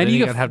eat. Now, then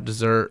you gotta have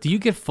dessert. Do you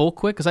get full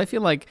quick? Because I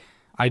feel like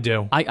I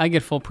do. I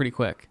get full pretty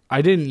quick.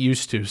 I didn't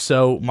used to.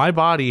 So my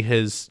body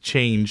has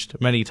changed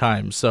many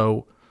times.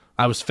 So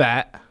I was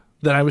fat,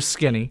 then I was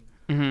skinny.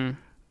 Mm-hmm.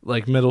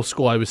 Like middle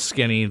school, I was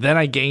skinny. Then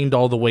I gained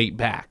all the weight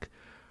back.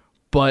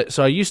 But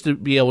so I used to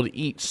be able to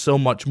eat so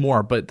much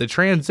more, but the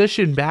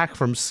transition back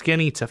from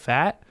skinny to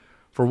fat,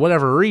 for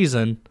whatever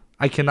reason,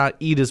 I cannot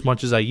eat as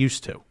much as I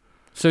used to.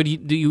 So do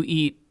you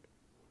eat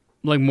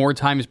like more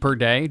times per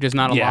day? Just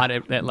not a lot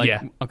at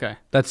like, okay.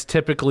 That's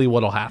typically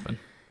what'll happen.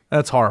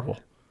 That's horrible.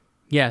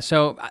 Yeah,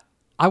 so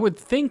I would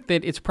think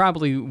that it's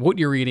probably what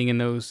you're eating in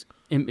those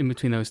in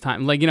between those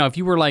times. Like, if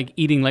you were like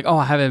eating like,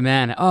 I have a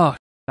banana. Oh,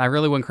 I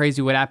really went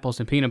crazy with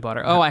apples and peanut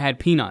butter. Oh, I had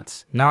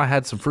peanuts. Now I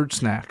had some fruit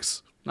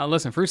snacks. Now,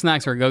 listen, fruit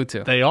snacks are a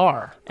go-to. They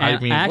are. I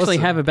actually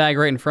have a bag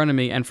right in front of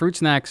me, and fruit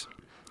snacks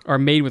are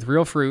made with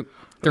real fruit.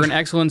 They're an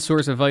excellent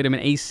source of vitamin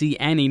A, C,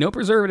 and E, no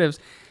preservatives,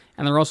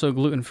 and they're also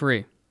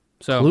gluten-free.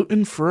 So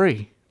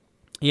gluten-free?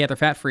 Yeah, they're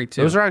fat-free,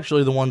 too. Those are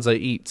actually the ones I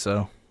eat,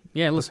 so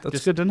yeah, listen,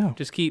 that's good to know.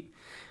 Just keep...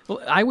 Well,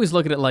 I always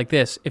look at it like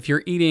this. If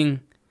you're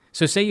eating...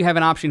 So say you have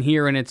an option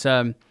here, and it's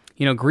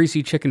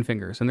greasy chicken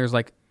fingers, and there's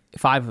like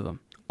 5 of them.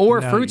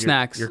 Or fruit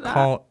snacks. You're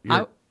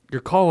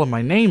calling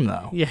my name,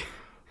 though. Yeah.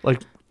 Like...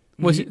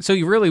 So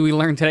we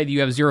learned today that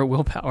you have zero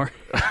willpower.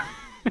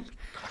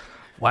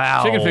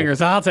 Wow. Chicken fingers,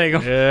 I'll take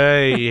them.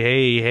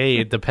 Hey.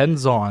 It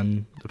depends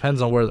on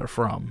where they're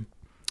from.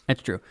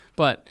 That's true.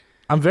 But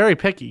I'm very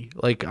picky.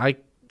 Like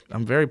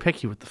I'm very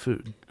picky with the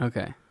food.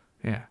 Okay.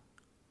 Yeah.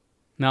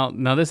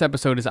 Now this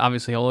episode is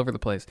obviously all over the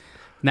place.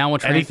 Now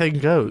we'll anything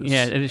goes.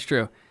 Yeah, it is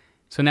true.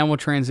 So now we'll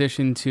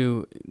transition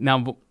to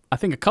I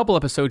think a couple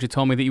episodes you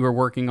told me that you were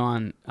working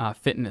on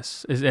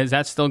fitness. Is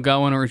that still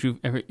going, or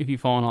have you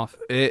fallen off?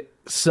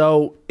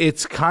 So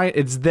it's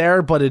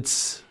there, but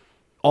it's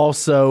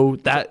also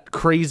that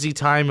crazy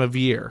time of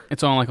year.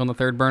 It's on like on the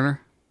third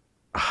burner.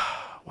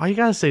 Why you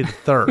gotta say the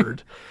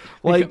third?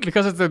 Like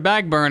because it's the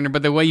back burner,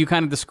 but the way you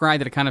kind of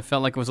described it, it kind of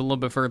felt like it was a little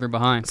bit further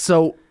behind.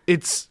 So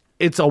it's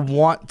a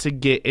want to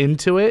get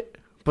into it,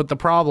 but the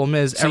problem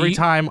is every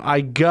time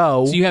I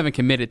go. So you haven't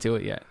committed to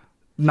it yet.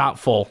 Not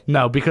full,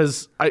 no,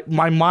 because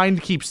my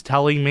mind keeps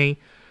telling me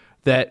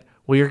that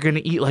you're going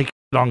to eat like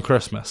on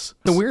Christmas.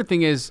 The weird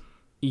thing is,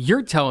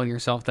 you're telling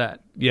yourself that.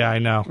 Yeah, I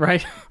know.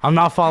 Right? I'm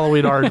not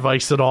following our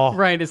advice at all.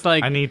 Right, it's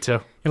like... I need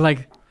to. You're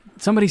like,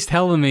 somebody's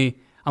telling me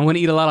I'm going to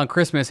eat a lot on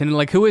Christmas, and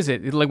like, who is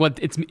it? It's like, what?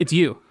 It's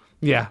you.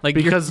 Yeah, like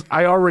because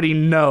I already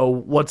know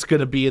what's going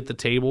to be at the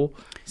table,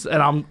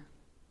 and I'm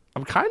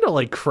kind of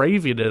like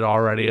craving it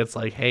already. It's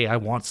like, hey, I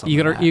want something.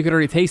 You could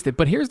already taste it,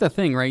 but here's the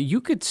thing, right?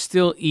 You could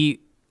still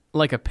eat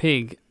like a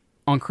pig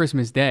on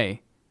Christmas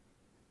Day,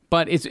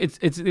 but it's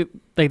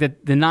like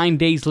the 9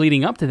 days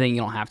leading up to then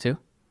you don't have to.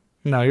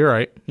 No, you're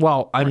right.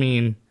 Well, I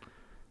mean,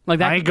 like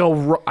that, I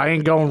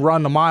ain't going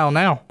run the mile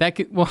now. That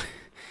could, well,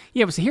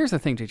 yeah, but see, here's the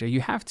thing, JJ.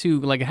 You have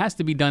to, like, it has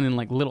to be done in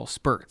like little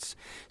spurts.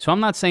 So I'm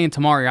not saying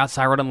tomorrow you're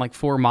outside running like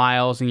 4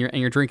 miles and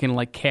you're drinking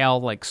like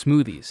kale like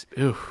smoothies.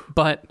 Oof.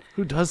 But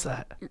who does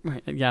that?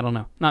 Yeah, I don't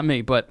know. Not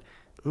me, but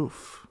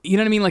oof. You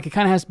know what I mean? Like, it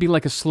kind of has to be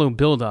like a slow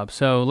build up.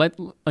 So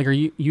are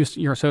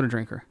you're a soda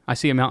drinker? I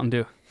see a Mountain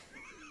Dew.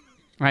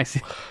 Right?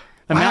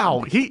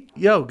 Wow.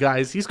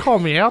 Guys, he's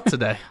calling me out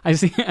today. I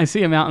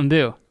see a Mountain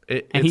Dew.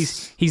 And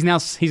he's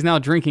now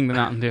drinking the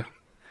Mountain Dew.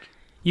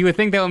 You would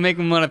think that would make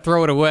him want to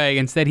throw it away.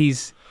 Instead,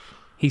 he's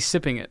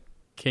sipping it.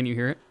 Can you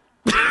hear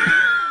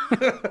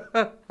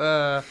it?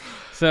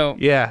 So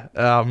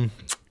yeah,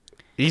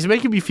 he's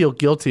making me feel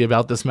guilty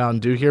about this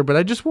Mountain Dew here, but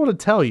I just want to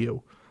tell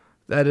you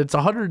that it's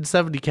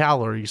 170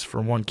 calories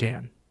for 1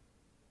 can.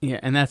 Yeah,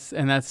 and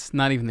that's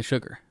not even the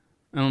sugar.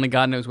 And only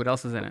God knows what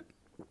else is in it.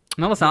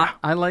 No, listen,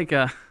 I like.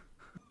 I'm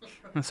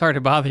sorry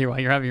to bother you while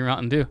you're having your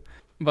Mountain Dew,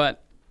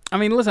 but I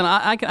mean, listen,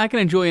 I can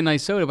enjoy a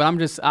nice soda, but I'm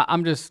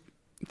just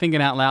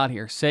thinking out loud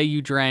here. Say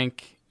you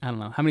drank, I don't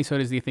know, how many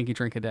sodas do you think you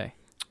drink a day?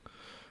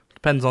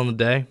 Depends on the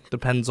day.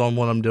 Depends on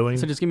what I'm doing.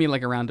 So just give me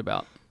like a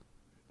roundabout.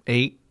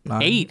 8,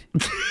 9. 8?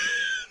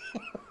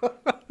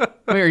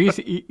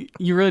 Wait,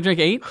 you really drink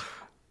 8?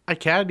 I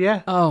can,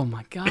 yeah. Oh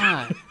my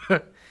God.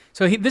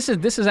 So this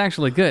is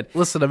actually good.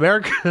 Listen,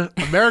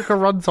 America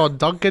runs on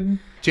Dunkin',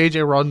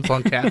 JJ runs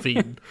on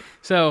caffeine.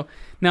 So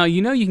now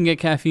you can get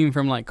caffeine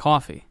from like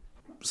coffee.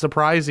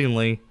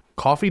 Surprisingly,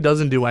 coffee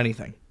doesn't do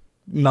anything.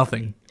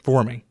 Nothing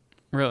for me.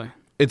 Really?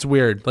 It's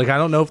weird. Like, I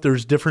don't know if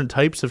there's different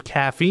types of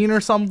caffeine or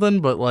something,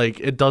 but like,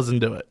 it doesn't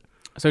do it.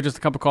 So just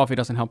a cup of coffee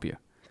doesn't help you?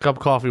 A cup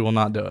of coffee will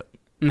not do it.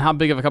 And how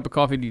big of a cup of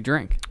coffee do you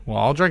drink? Well,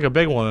 I'll drink a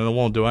big one and it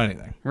won't do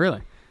anything.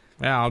 Really?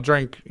 Yeah, I'll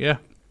drink, yeah.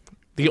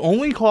 The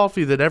only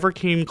coffee that ever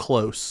came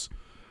close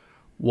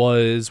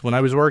was when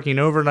I was working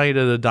overnight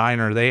at a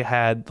diner. They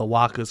had the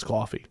Lacas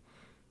coffee.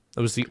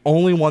 It was the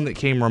only one that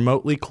came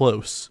remotely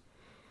close,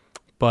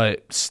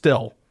 but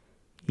still,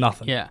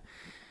 nothing. Yeah.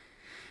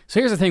 So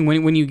here's the thing: when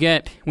you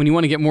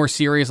want to get more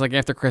serious, like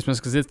after Christmas,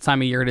 because this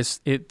time of year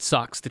it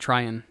sucks to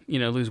try and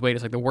lose weight.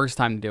 It's like the worst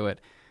time to do it.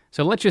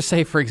 So let's just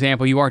say, for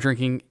example, you are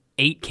drinking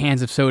 8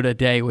 cans of soda a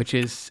day, which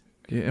is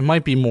It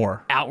might be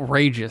more.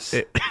 outrageous.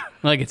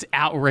 Like it's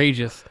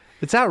outrageous.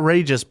 It's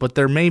outrageous, but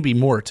there may be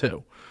more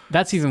too.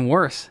 That's even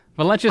worse.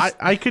 But let's just.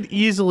 I could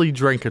easily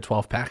drink a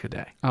 12-pack a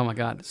day. Oh my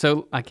god!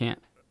 So I can't.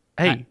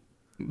 Hey,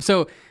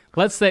 So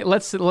let's say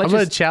let's I'm going to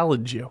just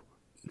challenge you.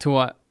 to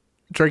what?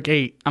 Drink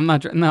 8. I'm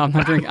not drinking.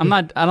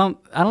 I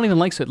don't even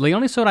like soda. The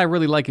only soda I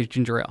really like is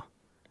ginger ale,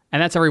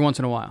 and that's every once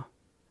in a while.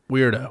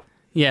 Weirdo.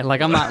 Yeah,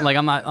 like I'm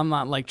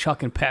not like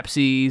chucking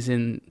Pepsis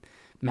and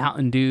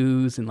Mountain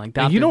Dews and like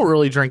that. You don't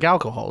really drink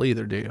alcohol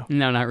either, do you?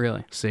 No, not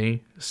really.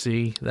 See,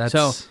 that's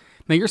So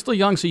now you're still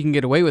young, so you can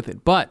get away with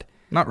it. But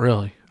not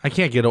really. I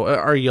can't get away.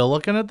 Are you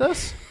looking at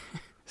this?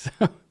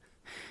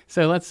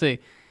 so let's see.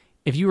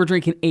 If you were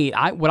drinking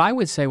 8, what I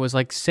would say was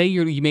like, say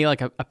you made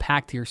like a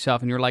pact to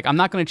yourself, and you're like, I'm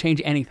not going to change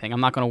anything.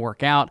 I'm not going to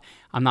work out.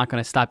 I'm not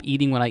going to stop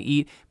eating what I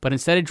eat. But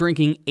instead of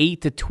drinking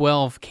 8 to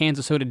 12 cans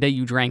of soda a day,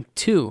 you drank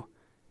 2.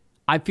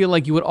 I feel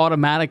like you would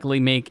automatically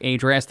make a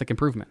drastic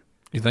improvement.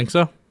 You think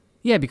so?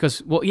 Yeah,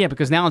 because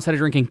now instead of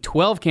drinking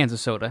 12 cans of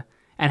soda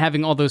and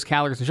having all those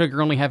calories and sugar,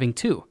 you're only having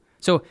 2.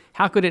 So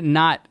how could it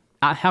not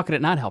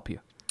help you?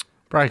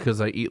 Probably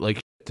because I eat like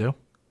shit too.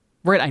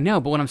 Right, I know,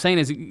 but what I'm saying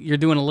is you're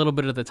doing a little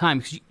bit at a time.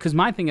 Because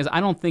my thing is,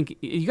 I don't think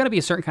you got to be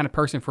a certain kind of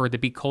person for it to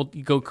be cold.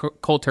 You go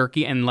cold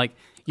turkey and like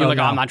you're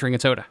no. I'm not drinking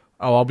soda.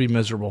 Oh, I'll be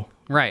miserable.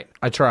 Right.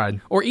 I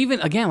tried. Or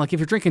even again, like if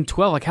you're drinking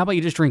 12, like how about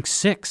you just drink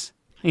 6?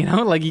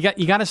 Like you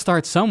got to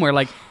start somewhere.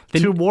 Like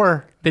Two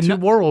more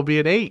will be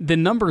at 8. The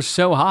number's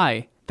so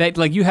high that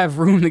like you have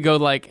room to go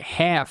like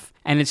half,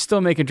 and it's still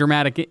make a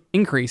dramatic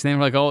increase. And then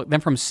we're like, then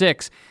from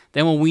 6,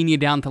 then we'll wean you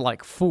down to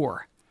like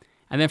 4.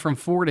 And then from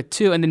 4 to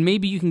 2, and then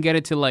maybe you can get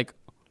it to like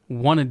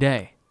 1 a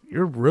day.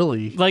 You're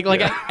really Like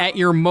at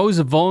your most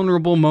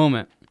vulnerable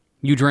moment,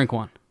 you drink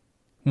one.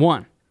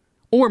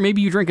 Or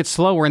maybe you drink it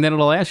slower, and then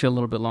it'll last you a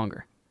little bit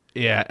longer.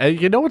 yeah. And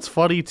you know what's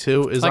funny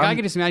too is Like I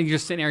can just imagine you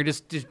just sitting there,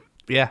 just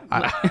yeah.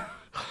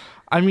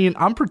 I mean,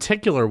 I'm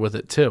particular with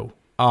it too.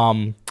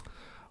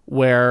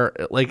 Where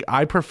like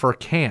I prefer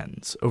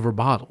cans over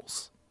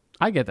bottles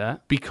I get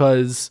that.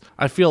 because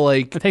I feel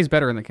like It tastes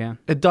better in the can.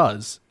 it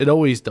does. It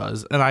always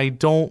does. And I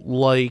don't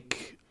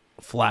like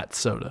flat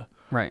soda.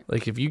 Right.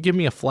 Like if you give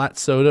me a flat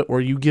soda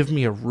or you give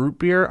me a root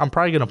beer, I'm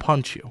probably gonna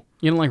punch you.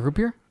 You don't like root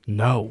beer?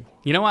 No.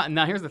 You know what?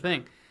 Now here's the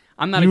thing.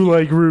 I'm not You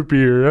like root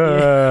beer?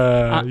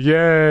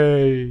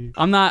 Yay!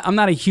 I'm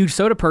not a huge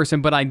soda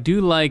person, but I do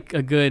like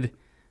a good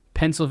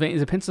Pennsylvania.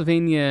 Is it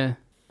Pennsylvania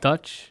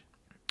Dutch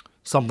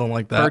Something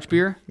like that. birch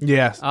beer?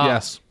 Yes. Oh.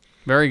 Yes.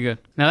 Very good.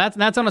 Now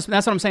that's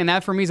what I'm saying.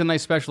 That for me is a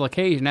nice special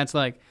occasion. That's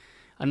like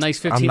a nice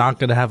 15. I'm not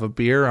gonna have a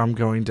beer. I'm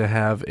going to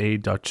have a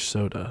Dutch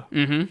soda.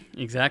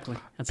 Exactly.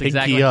 That's Pinky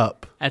exactly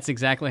up. That's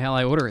exactly how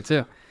I order it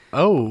too.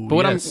 Oh,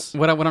 But yes.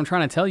 what I'm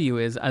trying to tell you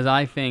is, as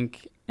I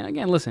think, and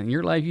again, listen,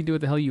 your life, you do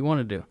what the hell you want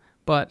to do.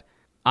 But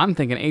I'm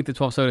thinking 8 to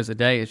 12 sodas a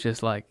day is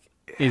just like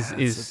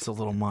It's a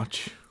little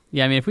much.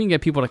 Yeah, I mean, if we can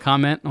get people to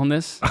comment on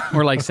this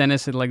or like send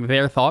us like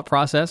their thought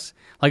process,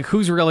 like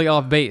who's really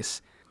off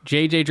base?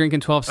 JJ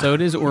drinking 12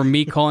 sodas or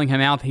me calling him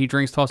out that he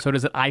drinks 12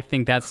 sodas, that I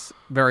think that's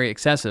very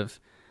excessive.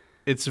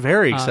 It's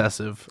very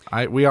excessive.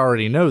 We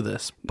already know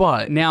this,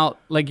 but Now,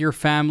 like your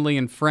family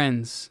and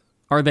friends,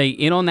 are they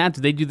in on that?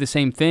 Do they do the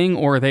same thing?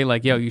 Or are they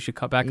like, yo, you should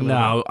cut back a little bit?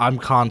 no, I'm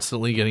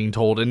constantly getting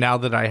told. And now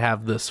that I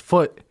have this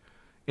foot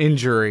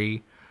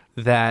injury,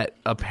 that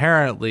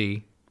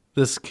apparently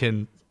this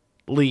can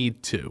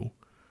lead to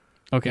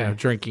Okay.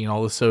 drinking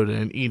all the soda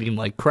and eating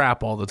like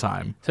crap all the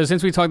time. So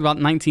since we talked about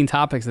 19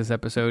 topics this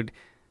episode,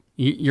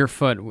 your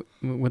foot,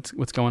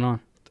 what's going on?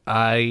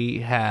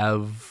 I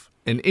have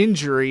an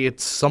injury.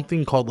 It's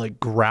something called like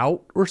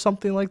grout or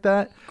something like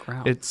that.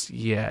 Grout.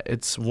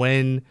 It's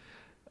when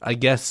I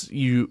guess I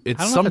don't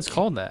know some if it's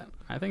called that.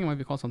 I think it might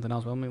be called something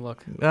else, but let me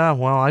look.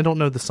 well, I don't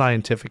know the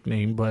scientific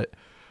name, but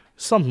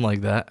something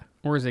like that.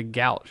 Or is it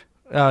gout?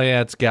 Oh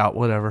yeah, it's gout,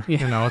 whatever.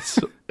 You know,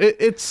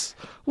 it's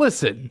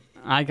listen,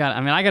 I got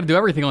to do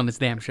everything on this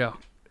damn show.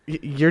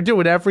 you're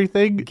doing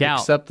everything Gout.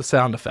 except the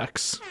sound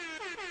effects.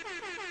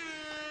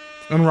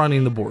 And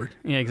running the board.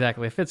 Yeah,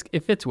 exactly.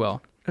 It fits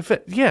well.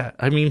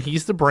 I mean,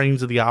 he's the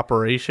brains of the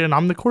operation.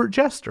 I'm the court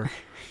jester.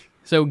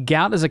 So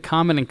gout is a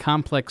common and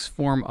complex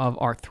form of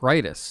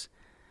arthritis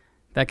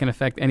that can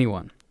affect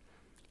anyone.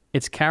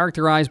 It's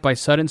characterized by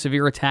sudden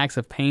severe attacks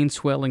of pain,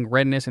 swelling,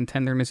 redness, and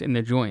tenderness in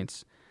the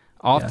joints,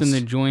 often Yes.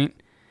 the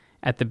joint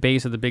at the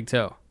base of the big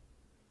toe.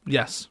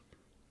 Yes.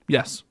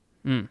 Yes.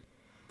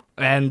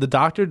 And the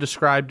doctor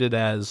described it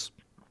as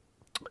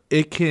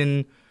it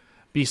can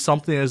be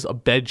something as a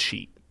bed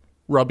sheet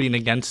rubbing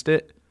against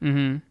it,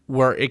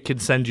 where it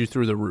could send you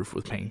through the roof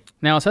with pain.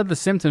 Now, it said the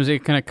symptoms,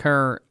 it can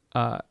occur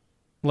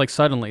like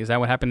suddenly. Is that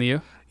what happened to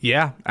you?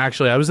 Yeah,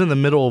 actually, I was in the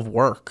middle of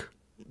work,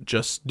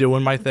 just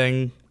doing my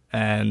thing,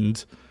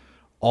 and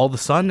all of a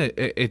sudden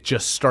it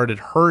just started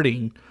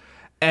hurting.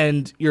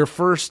 And your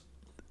first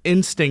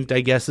instinct,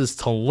 I guess, is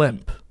to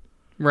limp.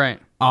 Right.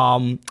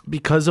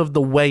 Because of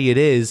the way it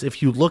is,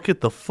 if you look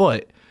at the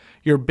foot,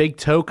 your big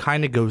toe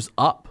kind of goes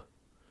up.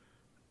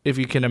 If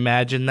you can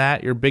imagine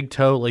that, your big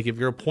toe, like if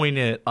you're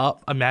pointing it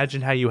up,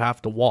 imagine how you have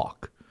to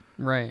walk.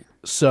 Right.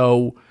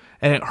 So,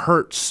 and it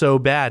hurts so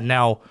bad.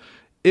 Now,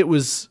 it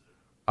was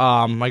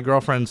my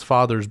girlfriend's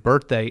father's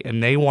birthday,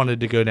 and they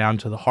wanted to go down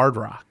to the Hard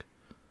Rock.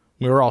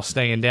 We were all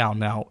staying down.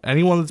 Now,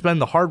 anyone that's been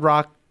to the Hard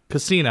Rock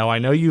Casino, I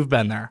know you've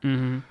been there.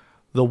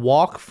 The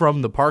walk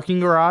from the parking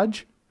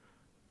garage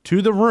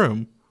to the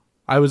room,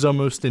 I was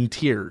almost in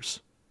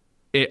tears.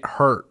 It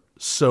hurt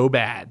so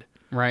bad.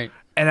 Right.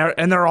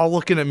 And they're all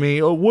looking at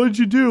me. Oh, what'd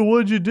you do?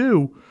 What'd you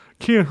do?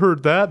 Can't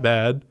hurt that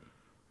bad.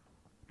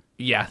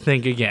 Yeah,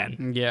 think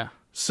again. Yeah.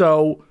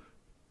 So,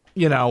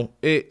 you know,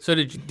 it. So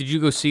did you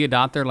go see a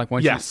doctor? Like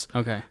once? Yes.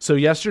 Okay. So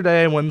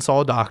yesterday I went and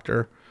saw a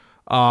doctor.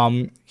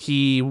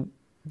 He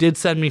did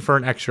send me for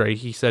an X-ray.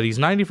 He said he's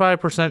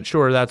 95%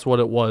 sure that's what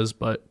it was,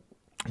 but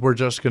we're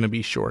just going to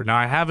be sure. Now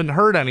I haven't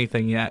heard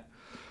anything yet,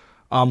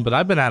 but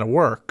I've been out of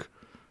work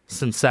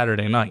since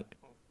Saturday night.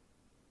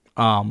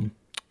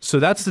 So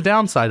that's the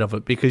downside of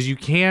it, because you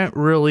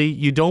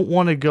don't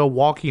want to go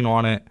walking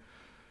on it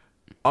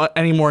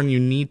any more than you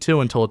need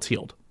to until it's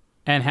healed.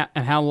 And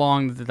how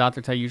long did the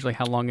doctor tell you usually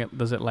how long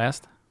does it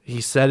last?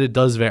 He said it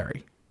does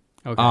vary.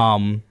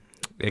 Okay.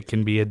 It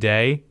can be a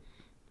day,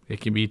 it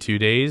can be 2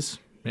 days,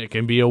 it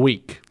can be a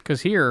week.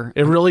 Because here,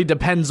 It really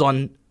depends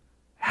on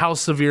how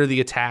severe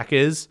the attack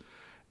is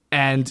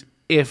and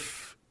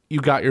if you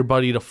got your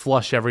buddy to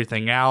flush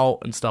everything out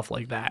and stuff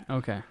like that.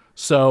 okay.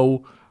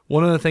 So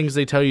one of the things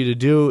they tell you to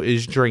do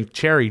is drink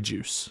cherry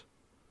juice.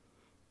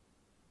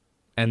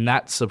 And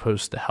that's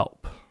supposed to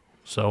help.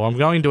 So I'm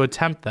going to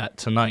attempt that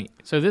tonight.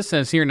 So this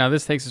says here, now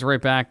this takes us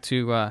right back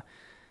to,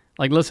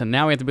 listen,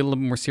 now we have to be a little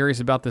bit more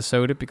serious about the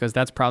soda because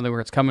that's probably where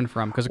it's coming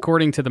from. Because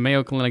according to the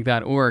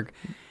MayoClinic.org,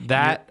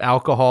 That,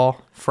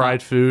 alcohol,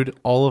 fried food,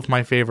 all of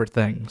my favorite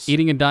things.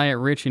 eating a diet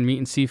rich in meat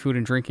and seafood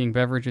and drinking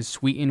beverages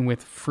sweetened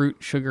with fruit,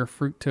 sugar,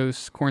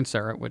 fructose, corn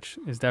syrup, which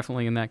is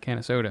definitely in that can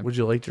of soda. Would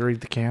you like to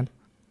read the can?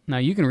 Now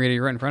you can read it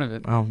right in front of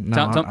it. Oh,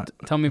 no.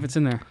 Tell me if it's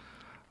in there.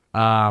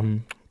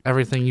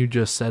 Everything you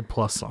just said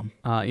plus some.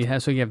 So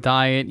you have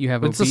diet, you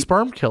have It's a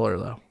sperm killer,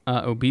 though.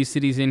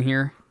 obesity's in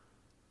here.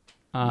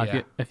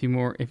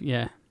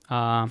 Yeah.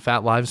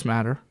 Fat lives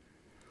matter.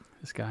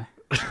 This guy.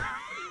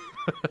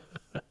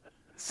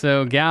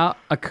 So gout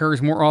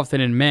occurs more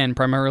often in men,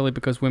 primarily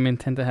because women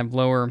tend to have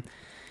lower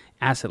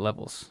acid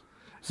levels.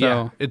 So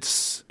Yeah,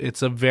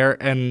 it's a very,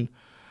 and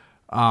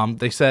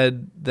they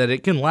said that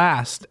it can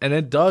last, and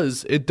it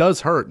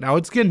does hurt. Now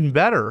it's getting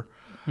better,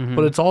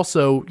 but it's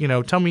also,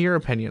 tell me your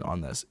opinion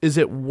on this. Is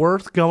it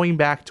worth going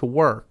back to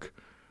work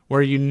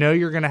where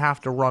you're going to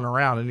have to run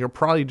around and you're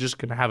probably just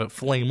going to have it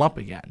flame up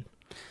again?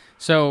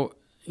 So,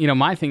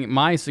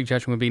 my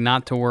suggestion would be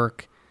not to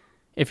work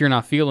if you're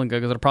not feeling good,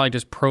 because it'll probably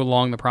just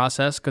prolong the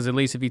process. Because at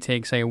least if you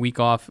take, say, a week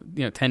off,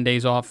 10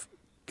 days off,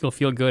 you'll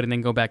feel good and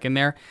then go back in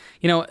there.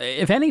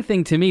 If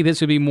anything, to me, this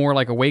would be more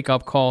like a wake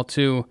up call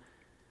to,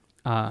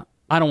 I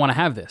don't want to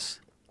have this,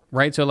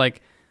 right? So, and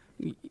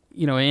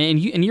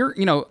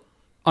you're,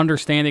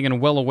 understanding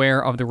and well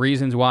aware of the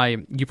reasons why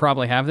you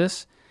probably have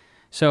this.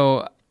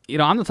 So,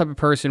 I'm the type of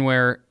person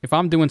where if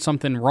I'm doing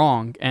something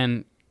wrong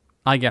and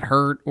I get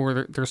hurt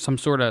or there's some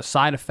sort of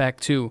side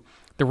effect to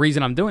the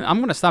reason I'm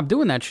going to stop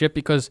doing that shit,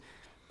 because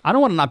I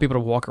don't want to not be able to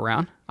walk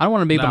around. I don't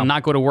want to be able to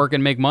not go to work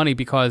and make money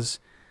because,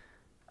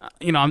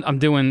 I'm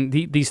doing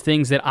these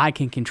things that I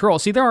can control.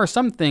 See, there are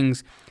some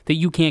things that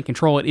you can't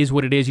control. It is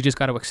what it is. You just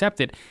got to accept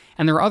it.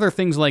 And there are other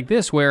things like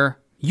this where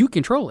you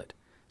control it.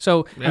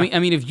 So, yeah. I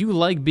mean, if you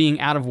like being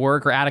out of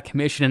work or out of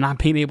commission and not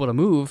being able to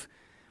move,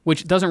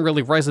 which doesn't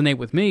really resonate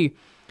with me,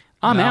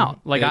 I'm out.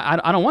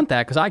 I don't want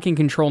that because I can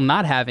control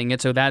not having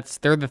it. So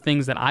they're the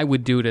things that I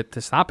would do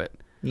to stop it.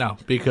 No,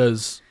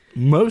 because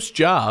most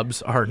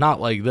jobs are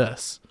not like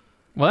this.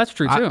 Well, that's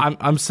true too.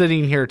 I'm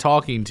sitting here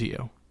talking to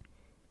you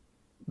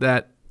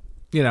that,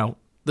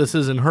 this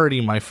isn't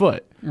hurting my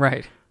foot.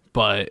 Right.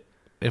 But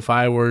if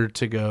I were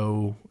to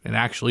go and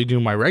actually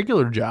do my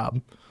regular job,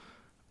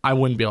 I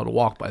wouldn't be able to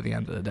walk by the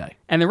end of the day.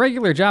 And the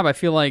regular job, I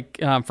feel like,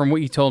 from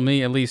what you told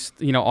me, at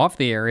least, off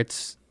the air,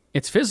 it's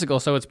physical,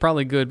 so it's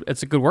probably good.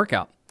 It's a good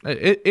workout.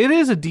 It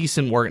is a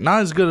decent work,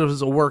 not as good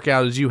as a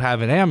workout as you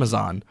have in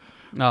Amazon,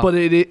 No. but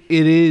it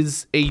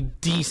is a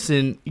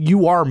decent.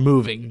 You are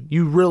moving.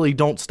 You really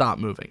don't stop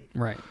moving.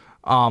 Right.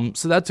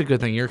 So that's a good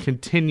thing. You're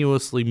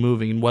continuously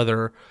moving,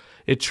 whether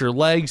it's your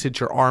legs, it's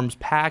your arms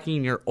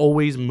packing, you're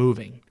always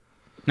moving.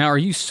 Now, are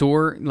you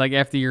sore, like,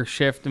 after your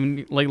shift? I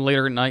mean, like,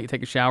 later at night, you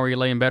take a shower, you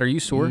lay in bed. Are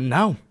you sore?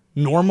 No.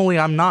 Normally,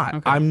 I'm not.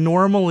 Okay.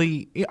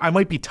 I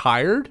might be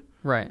tired,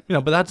 Right.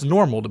 but that's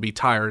normal to be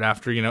tired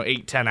after,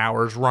 8-10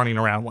 hours running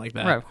around like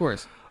that. Right, of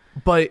course.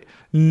 But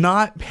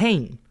not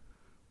pain.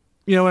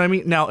 You know what I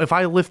mean? Now, if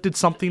I lifted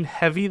something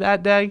heavy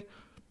that day,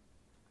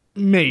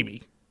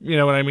 maybe. You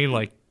know what I mean?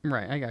 Like,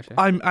 Right, I got you.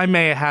 I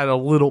may have had a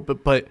little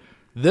bit, but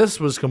this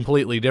was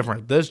completely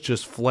different. This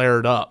just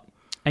flared up.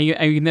 And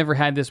you never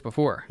had this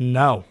before?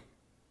 No.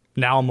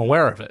 Now I'm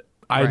aware of it.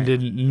 I Right.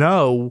 didn't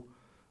know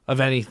of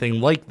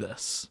anything like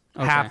this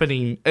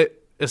happening,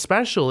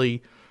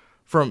 especially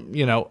from,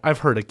 I've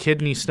heard of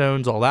kidney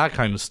stones, all that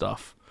kind of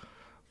stuff,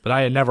 but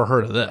I had never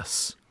heard of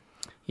this.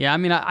 Yeah, I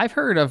mean, I've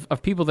heard of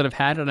people that have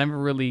had it. I never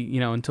really,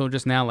 until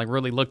just now, like,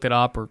 really looked it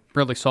up or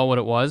really saw what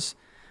it was.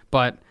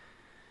 But,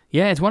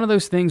 yeah, it's one of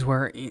those things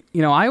where,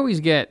 I always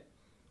get,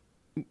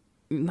 I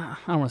don't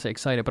want to say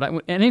excited,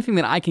 but anything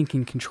that I can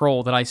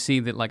control that I see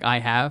that, like, I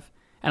have,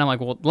 and I'm like,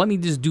 well, let me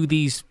just do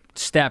these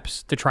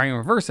steps to try and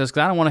reverse this,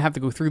 because I don't want to have to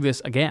go through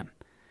this again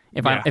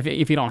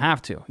if you don't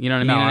have to. You know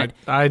what I mean?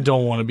 I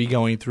don't want to be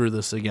going through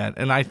this again.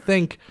 And I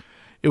think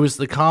it was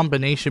the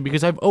combination,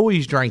 because I've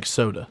always drank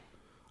soda.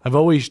 I've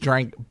always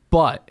drank,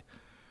 but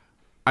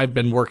I've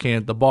been working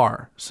at the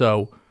bar,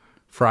 so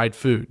fried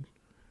food.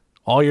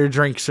 All your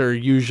drinks are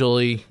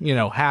usually,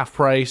 half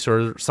price,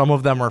 or some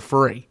of them are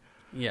free.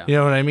 Yeah. You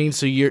know what I mean?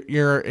 So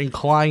you're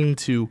inclined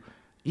to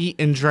eat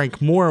and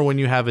drink more when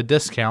you have a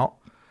discount,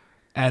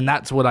 and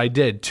that's what I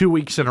did 2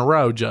 weeks in a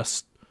row.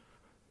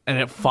 And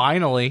it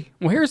finally.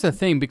 Well, here's the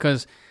thing,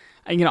 because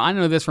I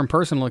know this from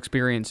personal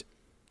experience.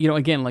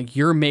 Again, like,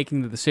 you're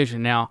making the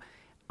decision now.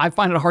 I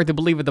find it hard to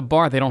believe at the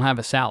bar they don't have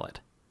a salad.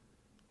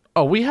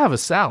 Oh, we have a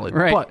salad,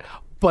 right?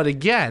 But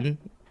again,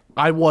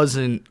 I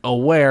wasn't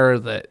aware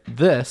that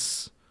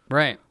this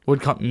Right.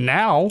 would come.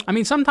 Now, I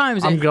mean,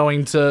 sometimes I'm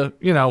going to,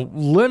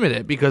 limit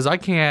it, because I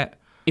can't.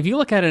 if you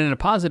look at it in a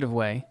positive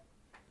way,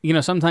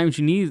 sometimes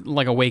you need,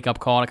 like, a wake up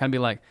call to kind of be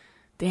like,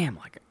 damn,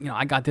 like,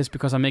 I got this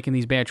because I'm making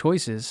these bad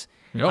choices.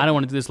 Yep. I don't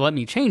want to do this. Let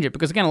me change it.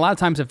 Because, again, a lot of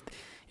times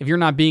if you're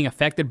not being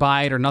affected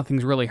by it or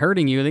nothing's really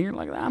hurting you, then you're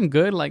like, I'm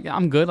good. Like,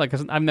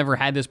 'cause I've never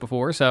had this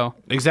before. So,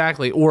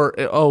 Exactly. Or,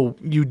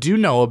 you do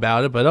know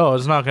about it, but,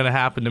 it's not going to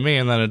happen to me,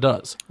 and then it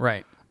does.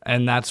 right.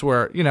 And that's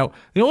where, the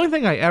only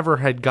thing I ever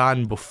had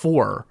gotten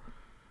before,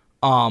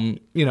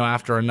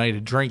 after a night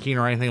of drinking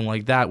or anything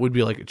like that, would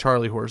be like a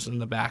Charlie horse in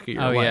the back of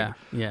your leg. Yeah.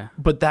 Yeah.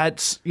 But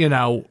that's,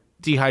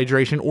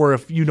 dehydration, or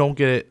if you don't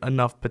get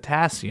enough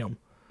potassium.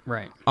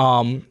 Right.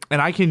 And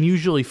I can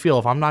usually feel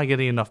if I'm not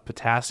getting enough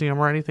potassium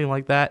or anything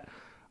like that,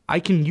 I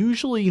can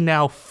usually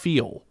now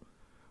feel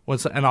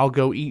and I'll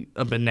go eat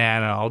a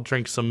banana, I'll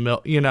drink some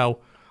milk,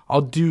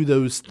 I'll do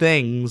those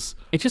things.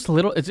 It's just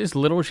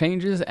little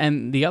changes.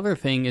 And the other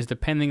thing is,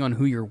 depending on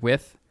who you're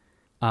with,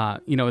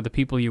 the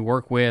people you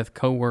work with,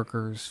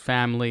 coworkers,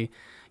 family,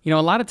 a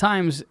lot of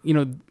times,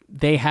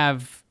 they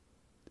have,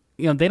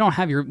 they don't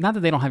have not that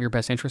they don't have your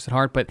best interest at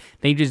heart, but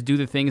they just do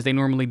the things they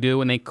normally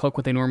do, and they cook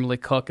what they normally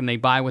cook, and they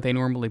buy what they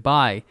normally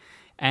buy.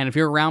 And if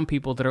you're around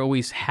people that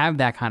always have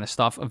that kind of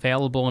stuff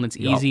available and it's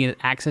easy and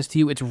access to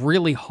you, it's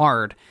really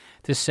hard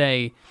to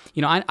say,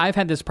 I've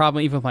had this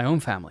problem even with my own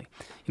family.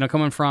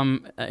 Coming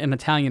from an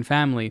Italian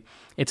family,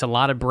 it's a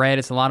lot of bread,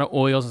 it's a lot of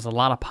oils, it's a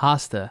lot of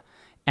pasta.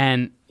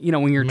 And,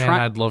 when you're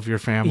trying... I'd love your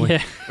family.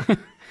 Yeah.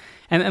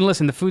 and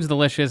listen, the food's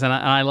delicious, and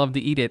I love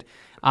to eat it.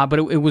 But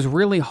it was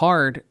really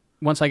hard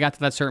once I got to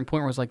that certain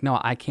point where I was like, no,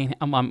 I can't,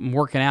 I'm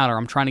working out, or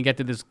I'm trying to get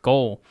to this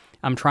goal.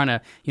 I'm trying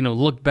to,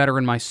 look better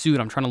in my suit.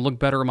 I'm trying to look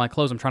better in my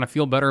clothes. I'm trying to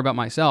feel better about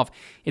myself.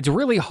 It's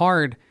really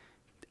hard,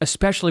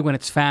 especially when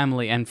it's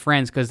family and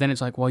friends, because then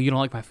it's like, well, you don't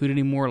like my food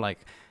anymore. Like,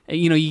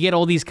 you get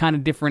all these kind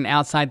of different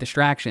outside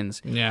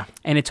distractions. Yeah.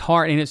 And it's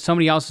hard. And if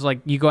somebody else is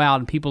like, you go out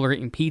and people are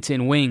eating pizza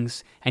and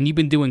wings, and you've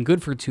been doing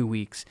good for 2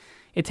 weeks.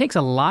 It takes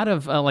a lot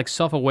of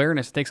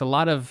self-awareness. It takes a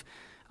lot of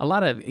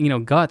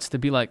guts to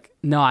be like,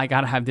 no, I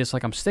got to have this.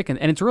 Like, I'm sticking.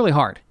 And it's really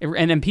hard.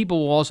 And then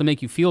people will also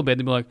make you feel bad.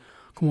 They'll be like,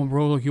 come on,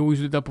 bro, like, you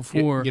always did that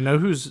before. You know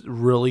who's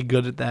really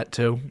good at that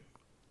too?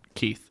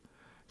 Keith.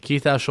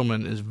 Keith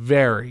Eshelman is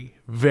very,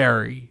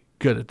 very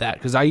good at that,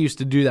 because I used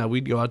to do that.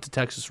 We'd go out to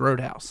Texas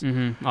Roadhouse.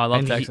 Mm-hmm. Oh, I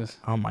love Texas.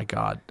 Oh my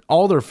God,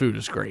 all their food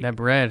is great. That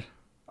bread.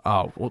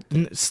 Oh well,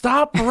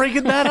 stop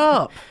bringing that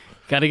up.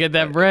 Got to get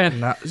that bread.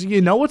 Now,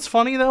 you know what's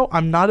funny though?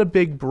 I'm not a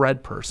big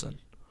bread person.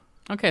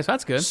 Okay, so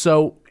that's good.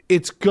 So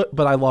it's good,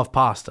 but I love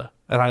pasta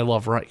and I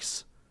love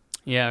rice.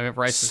 Yeah, we have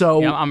rice.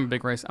 So yeah, I'm a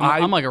big rice.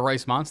 I'm like a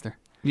rice monster.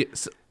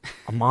 Yes,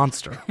 a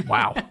monster.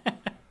 Wow.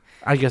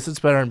 I guess it's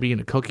better than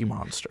being a cookie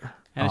monster.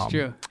 That's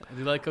true. I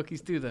do like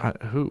cookies too,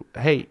 though.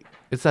 Hey,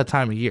 it's that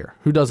time of year.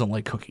 Who doesn't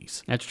like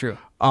cookies? That's true.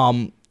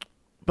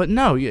 But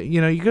no,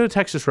 you go to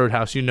Texas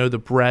Roadhouse,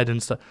 the bread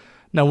and stuff.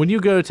 Now, when you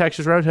go to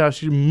Texas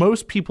Roadhouse,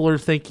 most people are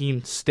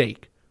thinking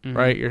steak,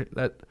 right?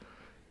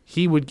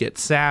 he would get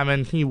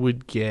salmon, he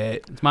would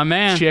get It's my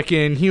man.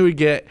 chicken, he would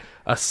get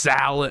a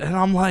salad, and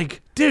I'm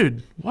like,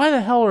 dude, why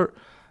the hell are...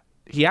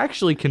 He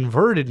actually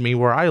converted me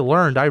where I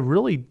learned I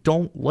really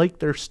don't like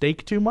their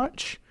steak too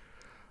much.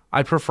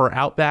 I prefer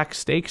Outback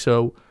steak,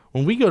 so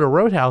when we go to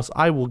Roadhouse,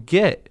 I will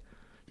get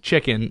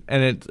chicken,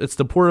 and it's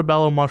the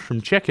portobello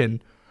mushroom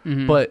chicken,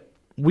 but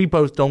we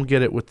both don't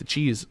get it with the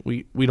cheese.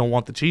 We don't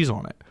want the cheese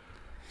on it.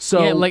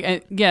 So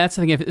that's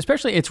the thing.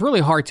 Especially, it's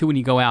really hard too when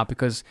you go out,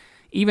 because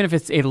even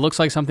if it looks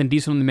like something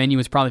decent on the menu,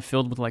 it's probably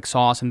filled with like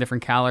sauce and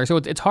different calories. So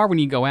it's hard when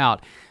you go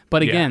out.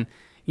 But again,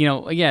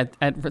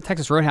 at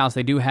Texas Roadhouse,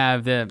 they do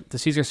have the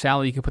Caesar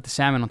salad. You can put the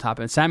salmon on top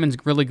of it. Salmon's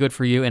really good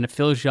for you, and it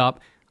fills you up.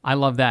 I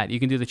love that. You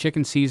can do the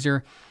chicken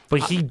Caesar.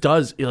 But he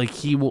does, like,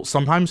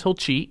 sometimes he'll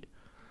cheat,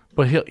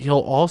 but he'll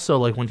also,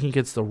 like, when he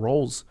gets the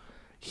rolls,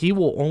 he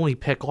will only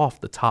pick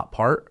off the top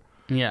part.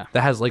 Yeah.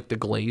 That has, like, the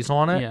glaze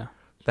on it. Yeah.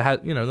 That has,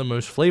 the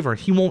most flavor.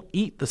 He won't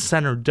eat the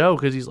center dough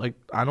because he's like,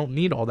 I don't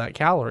need all that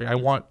calorie. I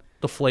want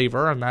the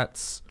flavor, and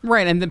that's...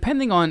 Right, and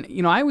depending on,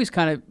 I always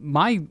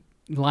my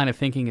line of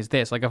thinking is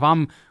this. Like, if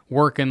I'm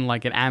working,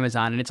 like, at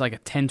Amazon, and it's, like, a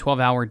 10,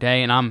 12-hour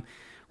day, and I'm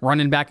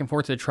running back and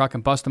forth to the truck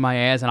and busting my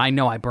ass, and I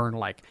know I burned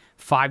like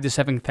 5,000 to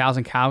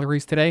 7,000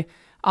 calories today,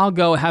 I'll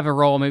go have a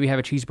roll, maybe have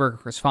a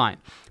cheeseburger, it's fine.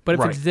 But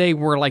if it's a day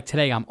where, like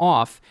today, I'm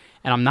off,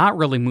 and I'm not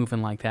really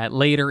moving like that,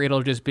 later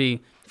it'll just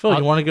be... Phil,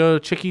 you want to go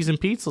to Chickies and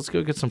Pete's? Let's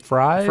go get some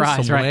fries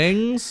some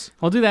wings.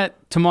 I'll do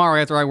that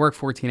tomorrow after I work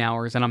 14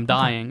 hours, and I'm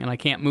dying, and I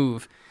can't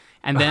move.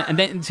 And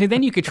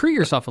then you could treat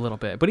yourself a little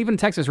bit. But even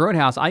Texas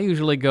Roadhouse, I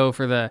usually go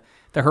for the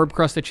herb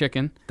crusted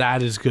chicken.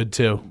 That is good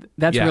too.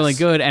 That's really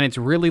good, and it's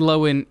really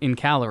low in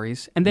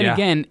calories. And then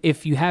again,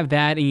 if you have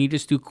that and you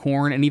just do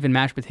corn and even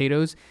mashed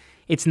potatoes,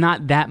 it's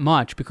not that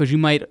much, because it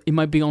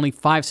might be only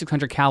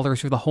 500-600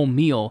 calories for the whole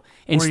meal,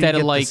 instead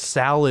of like the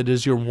salad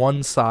is your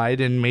one side,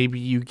 and maybe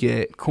you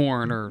get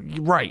corn or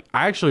right.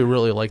 I actually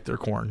really like their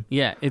corn.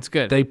 Yeah, it's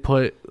good. They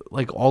put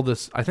like all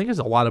this. I think it's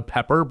a lot of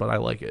pepper, but I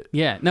like it.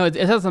 Yeah, no,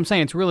 that's what I'm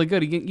saying. It's really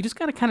good. You just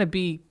got to kind of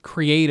be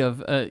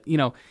creative, And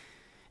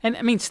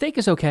I mean, steak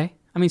is okay.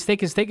 I mean,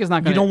 steak is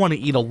not going. You don't want to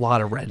eat a lot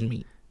of red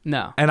meat.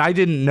 No, and I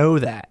didn't know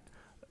that.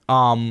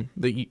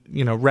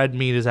 That red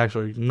meat is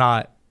actually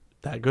not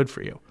that good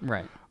for you.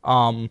 Right.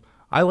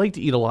 I like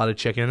to eat a lot of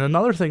chicken.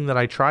 Another thing that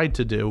I tried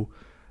to do,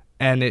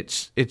 and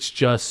it's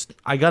just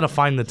I got to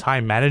find the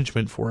time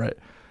management for it,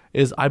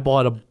 is I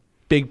bought a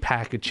big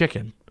pack of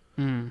chicken.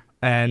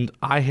 And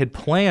I had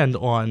planned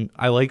on,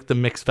 I like the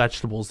mixed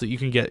vegetables that you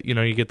can get,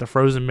 you get the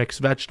frozen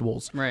mixed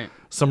vegetables. Right.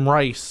 Some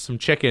rice, some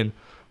chicken,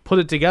 put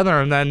it together,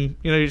 and then,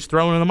 you just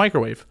throw it in the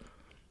microwave.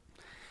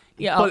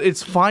 Yeah. But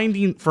it's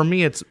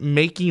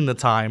making the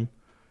time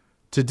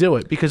to do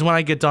it, because when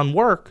I get done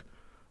work,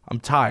 I'm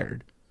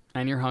tired.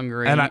 And you're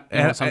hungry, and you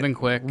want something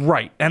quick.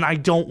 Right. And I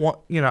don't want,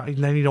 and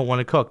then you don't want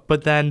to cook.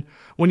 But then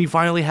when you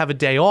finally have a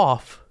day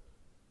off,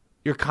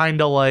 you're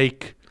kind of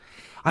like,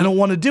 I don't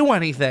want to do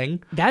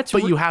anything.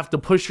 But you have to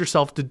push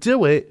yourself to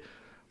do it.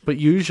 But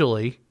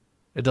usually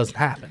it doesn't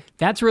happen.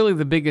 That's really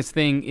the biggest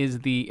thing is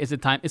the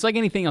time. It's like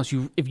anything else.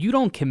 If you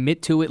don't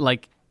commit to it,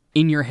 like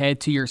in your head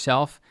to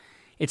yourself,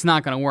 it's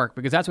not going to work,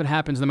 because that's what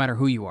happens no matter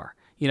who you are.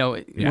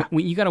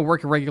 When you got to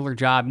work a regular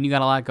job and you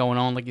got a lot going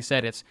on, like you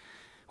said, it's,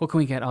 what can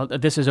we get? Oh,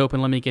 this is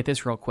open. Let me get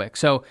this real quick.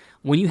 So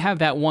when you have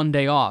that one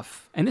day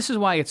off, and this is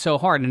why it's so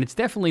hard, and it's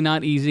definitely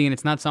not easy, and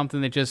it's not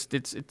something that just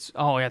it's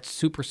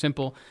super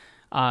simple.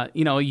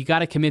 You got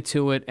to commit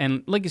to it.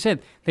 And like you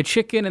said, the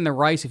chicken and the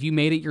rice, if you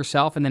made it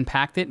yourself and then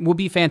packed it, would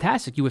be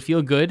fantastic. You would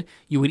feel good.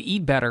 You would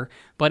eat better.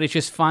 But it's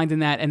just finding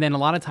that. And then a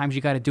lot of times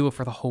you got to do it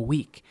for the whole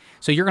week.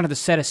 So you're going to have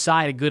to set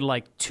aside a good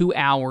 2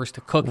 hours to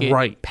cook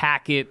it,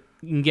 pack it,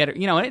 and get it.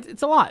 And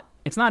it's a lot.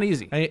 It's not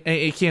easy.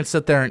 You can't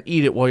sit there and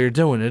eat it while you're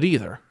doing it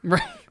either.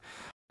 Right.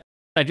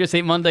 I just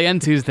ate Monday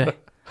and Tuesday.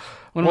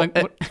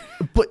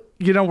 But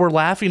we're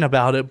laughing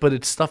about it, but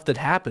it's stuff that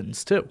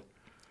happens too.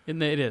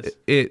 It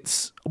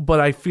is. But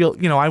I feel,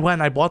 I went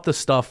and I bought this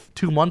stuff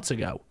 2 months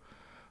ago.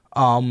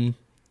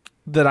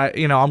 That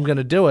I'm going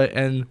to do it.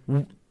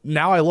 And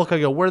now I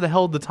go, where the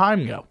hell did the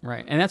time go?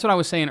 Right. And that's what I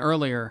was saying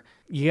earlier.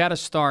 You got to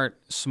start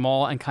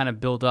small and kind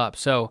of build up.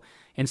 So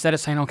instead of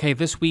saying, okay,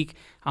 this week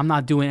I'm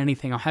not doing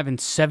anything, I'm having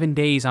 7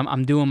 days,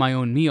 I'm doing my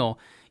own meal,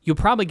 you'll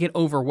probably get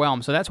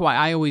overwhelmed. So that's why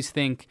I always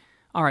think,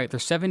 all right,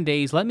 there's 7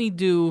 days. Let me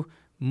do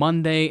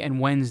Monday and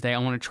Wednesday. I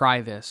want to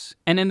try this.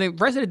 And then the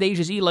rest of the days,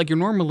 just eat like you're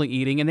normally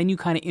eating, and then you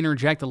kind of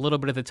interject a little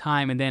bit at the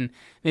time, and then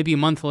maybe a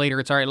month later,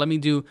 it's all right, let me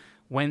do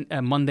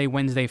Monday,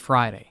 Wednesday,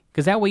 Friday.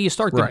 Because that way you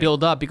start to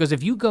build up. Because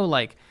if you go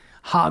like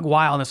hog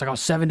wild and it's like,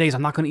 7 days,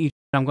 I'm not going to eat,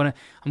 I'm going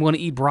to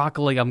eat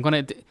broccoli,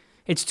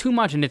 it's too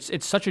much, and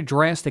it's such a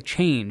drastic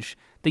change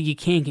that you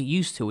can't get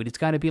used to it. It's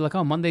got to be like,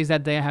 Monday's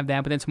that day I have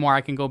that, but then tomorrow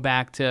I can go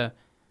back to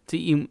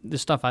eat the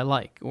stuff I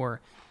like.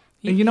 Or,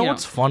 and you know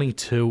what's funny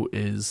too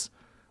is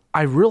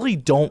I really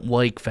don't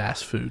like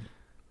fast food.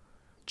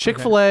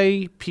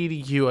 Chick-fil-A,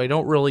 PDQ, I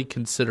don't really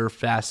consider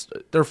fast.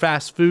 They're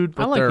fast food,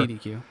 but I like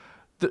PDQ.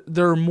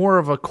 They're more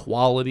of a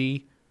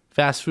quality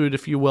fast food,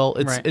 if you will.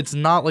 It's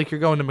not like you're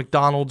going to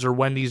McDonald's or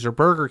Wendy's or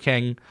Burger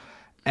King,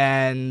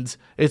 and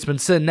it's been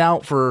sitting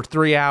out for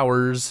 3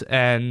 hours,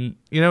 and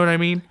you know what I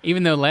mean?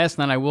 Even though last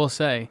night, I will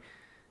say,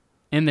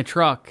 in the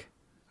truck,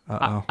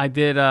 I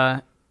did,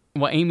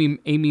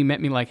 Amy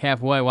met me like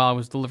halfway while I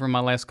was delivering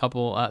my last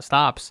couple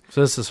stops.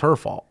 So this is her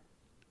fault.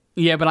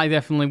 Yeah, but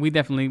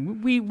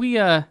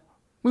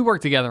we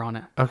worked together on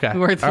it. Okay. We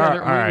worked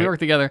together. All right. We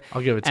worked together.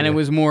 I'll give it to and you. And it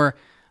was more,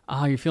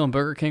 you're feeling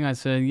Burger King? I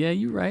said, yeah,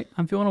 you're right.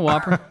 I'm feeling a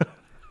Whopper.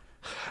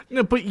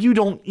 No, but you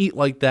don't eat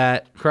like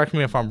that. Correct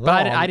me if I'm wrong.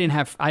 But I didn't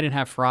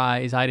have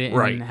fries. I didn't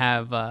Right.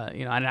 have I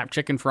didn't have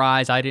chicken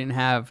fries. I didn't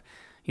have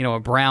a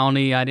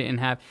brownie. I didn't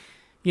have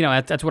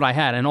that's what I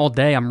had. And all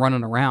day I'm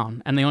running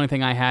around, and the only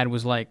thing I had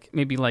was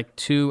maybe 2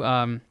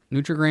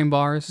 Nutri-Grain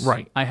bars.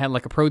 Right. I had a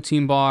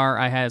protein bar.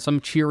 I had some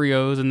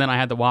Cheerios, and then I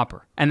had the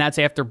Whopper. And that's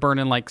after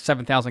burning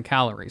 7,000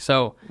 calories.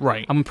 So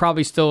Right. I'm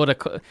probably still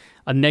at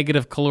a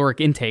negative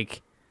caloric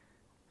intake,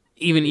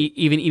 even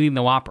eating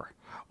the Whopper.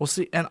 Well,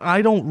 see, and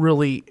I don't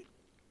really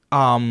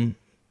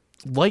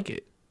like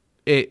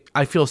it.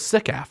 I feel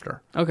sick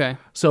after. Okay.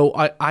 So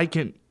I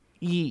can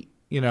eat,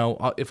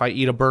 if I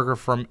eat a burger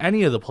from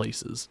any of the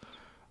places,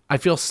 I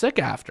feel sick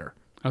after.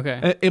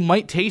 Okay. It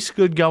might taste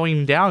good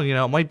going down,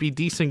 it might be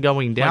decent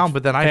going down,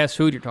 but then fast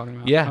food you're talking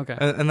about. Yeah. Okay.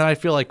 And then I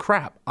feel like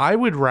crap. I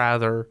would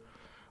rather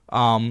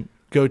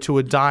go to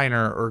a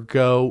diner or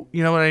go,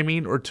 you know what I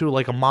mean? Or to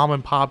a mom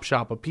and pop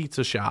shop, a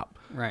pizza shop.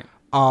 Right.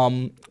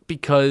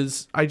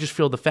 Because I just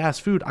feel the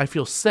fast food, I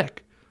feel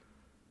sick.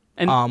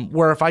 And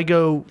Where if I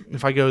go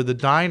to the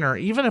diner,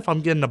 even if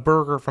I'm getting a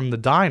burger from the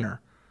diner,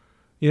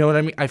 you know what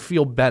I mean? I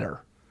feel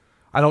better.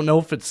 I don't know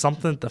if it's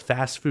something that the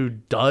fast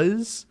food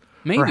does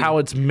Maybe. or how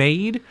it's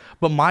made,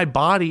 but my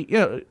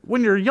body,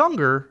 when you're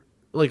younger,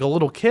 like a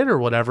little kid or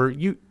whatever,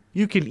 you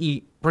can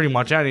eat pretty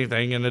much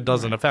anything and it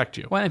doesn't affect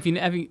you. Well, if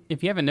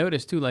you haven't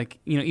noticed too,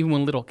 even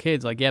when little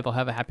kids, they'll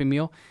have a Happy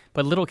Meal,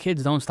 but little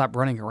kids don't stop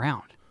running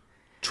around.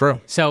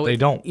 True. So they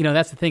don't.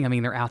 That's the thing. I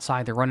mean, they're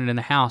outside, they're running in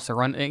the house, they're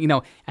running,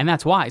 and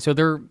that's why. So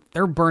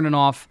they're burning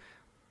off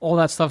all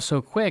that stuff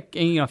so quick.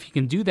 And if you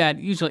can do that,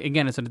 usually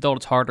again, as an adult,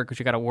 it's harder because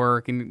you got to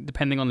work and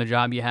depending on the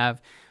job you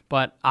have.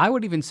 But I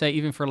would even say,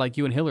 even for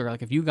you and Hillary,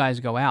 if you guys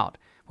go out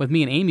with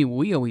me and Amy, what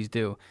we always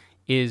do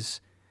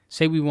is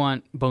say we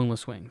want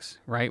boneless wings,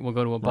 right? We'll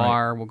go to a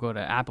bar, we'll go to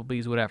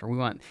Applebee's, whatever we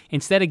want.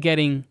 Instead of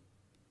getting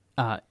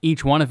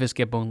each one of us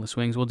get boneless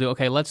wings, we'll do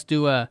let's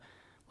do a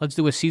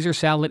Caesar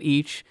salad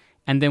each.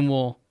 And then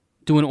we'll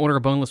do an order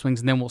of boneless wings,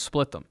 and then we'll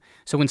split them.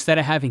 So instead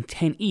of having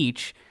 10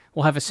 each,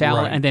 we'll have a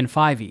salad Right. and then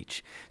 5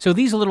 each. So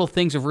these little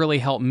things have really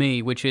helped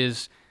me, which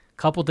is a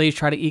couple days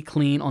try to eat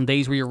clean on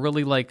days where you're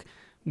really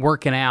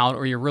working out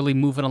or you're really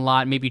moving a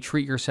lot. Maybe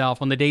treat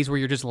yourself. On the days where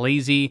you're just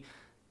lazy,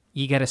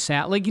 you get a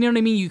salad. You know what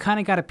I mean? You kind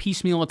of got to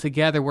piecemeal it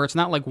together where it's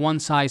not one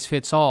size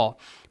fits all.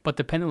 But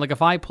depending,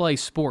 if I play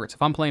sports,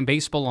 if I'm playing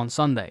baseball on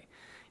Sunday,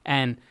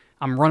 and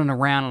I'm running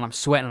around and I'm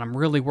sweating and I'm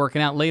really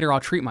working out, later I'll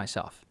treat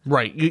myself.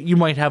 Right. You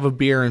might have a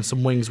beer and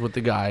some wings with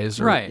the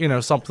guys or,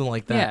 Right. Something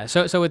like that.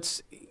 Yeah. So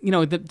it's,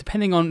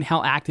 depending on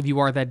how active you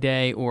are that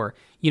day or,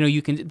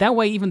 you can, that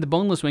way even the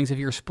boneless wings, if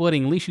you're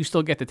splitting, at least you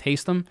still get to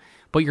taste them,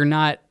 but you're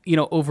not,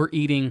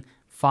 overeating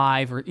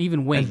 5 or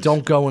even wings. And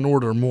don't go and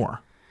order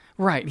more.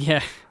 Right.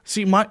 Yeah.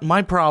 See,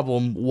 my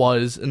problem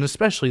was, and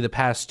especially the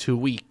past 2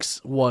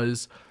 weeks,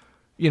 was,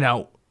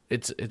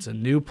 it's a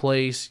new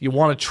place. You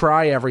want to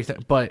try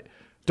everything, but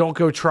don't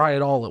go try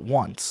it all at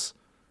once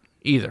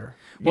either.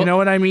 You know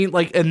what I mean?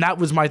 And that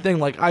was my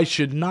thing. I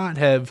should not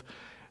have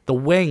the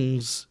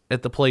wings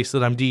at the place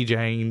that I'm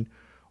DJing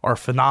are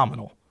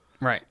phenomenal.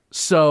 Right.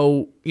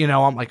 So,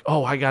 I'm like,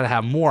 oh, I got to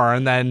have more.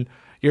 And then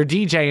you're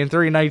DJing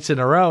 3 nights in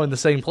a row in the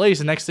same place.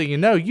 And next thing you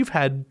know, you've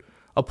had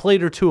a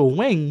plate or 2 of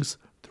wings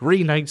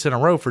 3 nights in a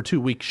row for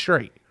 2 weeks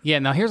straight. Yeah.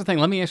 Now here's the thing.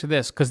 Let me ask you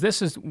this, because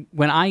this is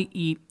when I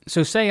eat.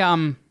 So say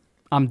I'm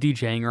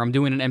DJing or I'm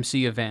doing an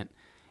MC event.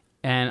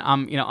 And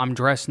I'm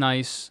dressed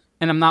nice,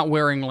 and I'm not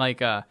wearing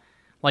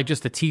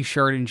just a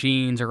t-shirt and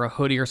jeans or a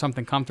hoodie or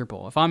something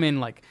comfortable. If I'm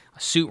in a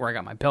suit where I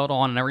got my belt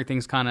on and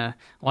everything's kind of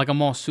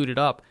I'm all suited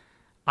up,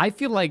 I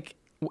feel like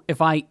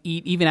if I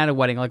eat even at a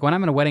wedding, when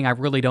I'm in a wedding, I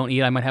really don't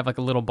eat. I might have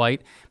a little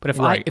bite, but if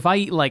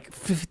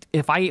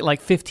I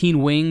eat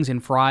 15 wings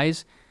and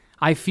fries,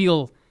 I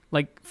feel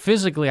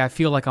physically I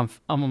feel like I'm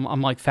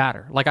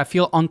fatter. I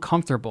feel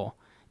uncomfortable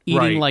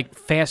eating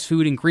fast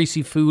food and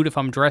greasy food if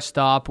I'm dressed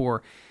up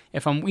or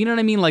if I'm, you know what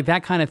I mean?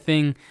 That kind of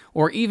thing.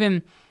 Or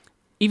even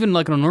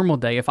on a normal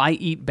day, if I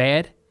eat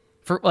bad,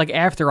 for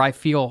after I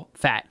feel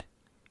fat.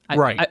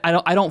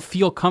 I don't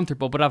feel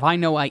comfortable, but if I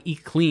know I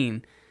eat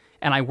clean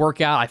and I work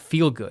out, I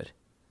feel good.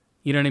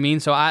 You know what I mean?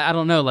 So I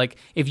don't know.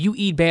 If you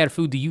eat bad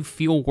food, do you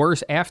feel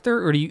worse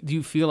after? Or do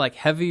you feel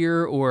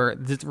heavier, or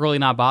does it really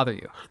not bother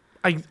you?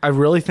 I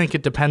really think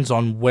it depends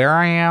on where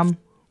I am,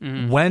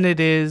 when it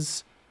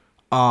is,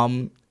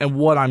 and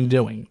what I'm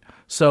doing.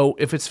 So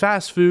if it's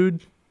fast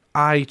food,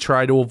 I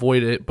try to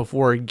avoid it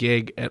before a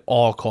gig at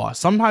all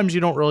costs. Sometimes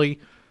you don't really,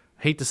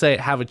 hate to say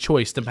it, have a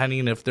choice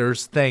depending if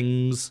there's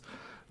things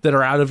that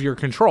are out of your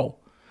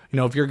control.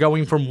 If you're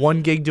going from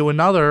one gig to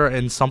another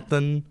and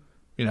something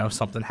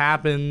Something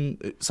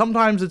happened.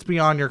 Sometimes it's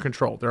beyond your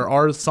control. There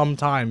are some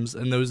times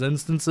in those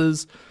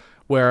instances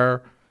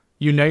where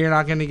you're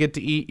not going to get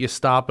to eat. You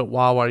stop at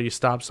Wawa, you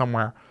stop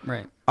somewhere.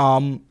 Right.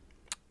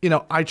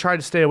 I try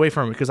to stay away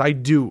from it because I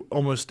do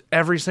almost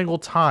every single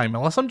time,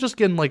 unless I'm just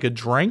getting like a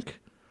drink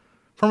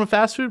from a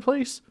fast food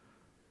place,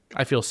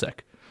 I feel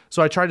sick.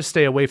 So I try to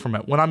stay away from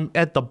it. When I'm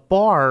at the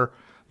bar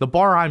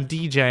I'm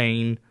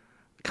DJing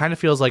kind of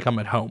feels like I'm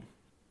at home.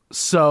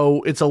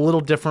 So it's a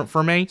little different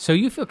for me. So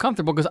you feel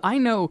comfortable because I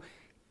know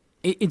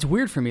it's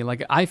weird for me.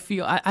 Like I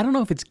feel, I don't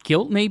know if it's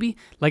guilt maybe.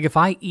 Like if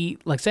I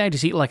eat, like say I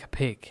just eat like a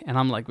pig and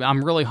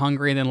I'm really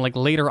hungry and then like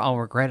later I'll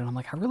regret it. I'm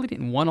like, I really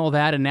didn't want all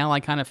that. And now I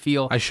kind of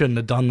feel. I shouldn't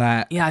have done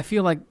that. Yeah, I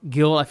feel like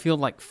guilt. I feel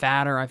like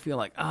fatter. I feel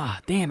like,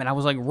 damn it. I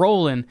was like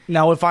rolling.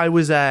 Now if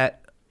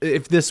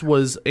this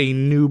was a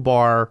new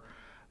bar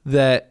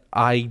that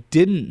I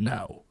didn't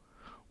know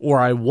or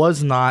I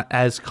was not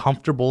as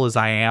comfortable as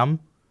I am,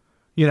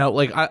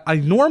 like I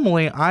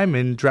normally I'm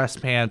in dress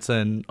pants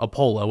and a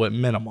polo at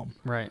minimum.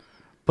 Right.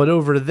 But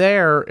over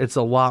there, it's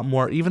a lot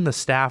more. Even the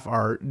staff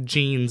are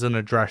jeans and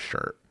a dress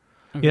shirt.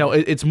 Okay.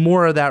 It's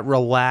more of that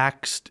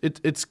relaxed.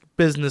 It's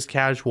business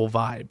casual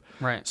vibe.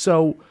 Right.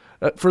 So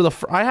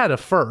I had a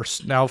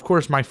first. Now, of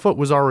course, my foot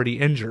was already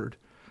injured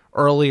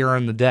earlier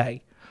in the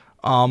day,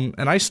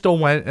 and I still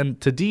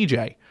went to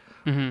DJ.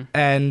 Mm-hmm.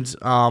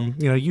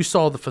 And you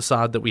saw the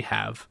facade that we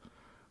have.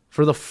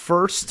 For the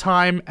first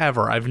time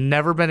ever, I've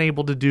never been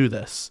able to do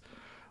this,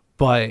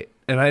 and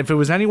if it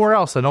was anywhere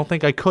else, I don't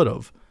think I could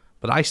have.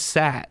 But I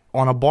sat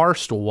on a bar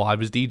stool while I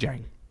was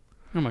DJing.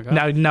 Oh my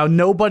God. Now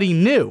nobody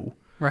knew.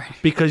 Right.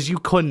 Because you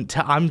couldn't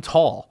tell. I'm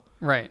tall.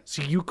 Right.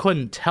 So you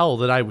couldn't tell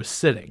that I was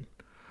sitting.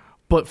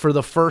 But for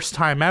the first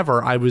time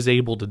ever, I was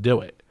able to do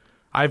it.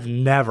 I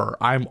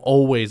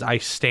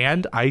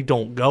stand. I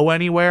don't go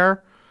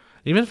anywhere.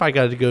 Even if I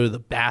got to go to the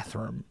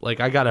bathroom, like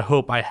I got to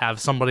hope I have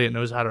somebody that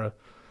knows how to,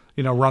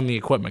 run the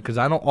equipment. Because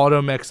I don't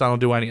auto mix. I don't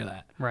do any of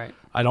that. Right.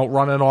 I don't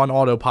run it on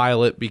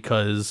autopilot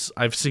because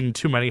I've seen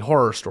too many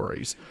horror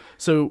stories.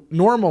 So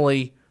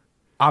normally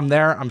I'm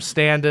there, I'm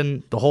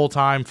standing the whole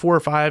time, 4,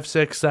 5,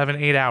 6, 7,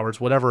 8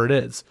 hours, whatever it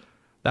is.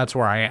 That's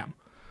where I am.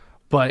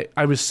 But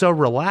I was so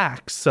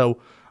relaxed.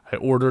 So I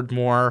ordered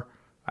more.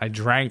 I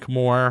drank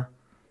more.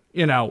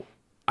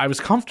 I was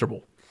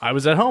comfortable. I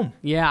was at home.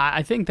 Yeah,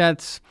 I think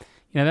that's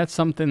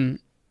something.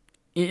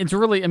 It's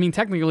really,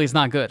 technically it's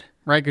not good,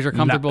 right? Because you're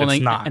comfortable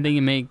and then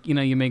you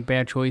make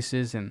bad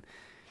choices and.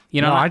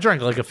 I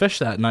drank like a fish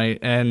that night,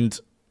 and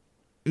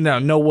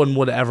no one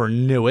would ever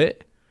knew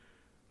it.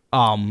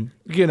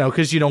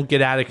 Because you don't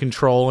get out of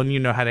control and you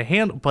know how to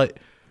handle. But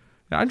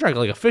I drank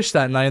like a fish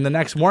that night, and the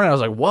next morning I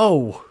was like,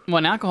 "Whoa!" Well,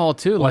 and alcohol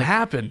too. What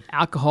happened?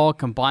 Alcohol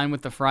combined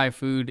with the fried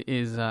food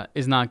is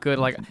not good.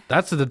 Like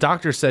that's what the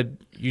doctor said.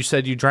 You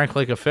said you drank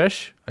like a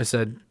fish. I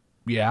said,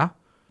 "Yeah."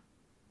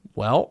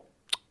 Well,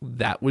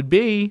 that would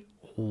be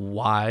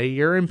why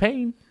you're in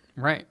pain.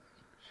 Right.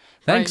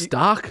 Thanks, right.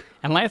 Doc.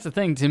 And that's the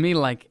thing to me,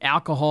 like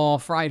alcohol,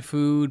 fried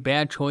food,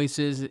 bad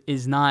choices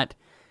is not,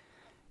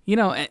 like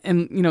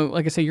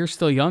I say, you're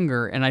still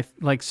younger. And I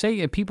like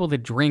say people that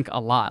drink a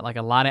lot, like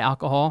a lot of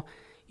alcohol,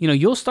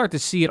 you'll start to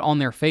see it on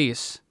their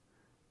face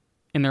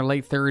in their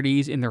late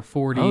 30s, in their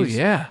 40s. Oh,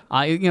 yeah.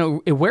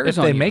 It wears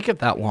on you. If they make it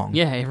that long.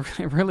 Yeah,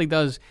 it really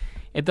does.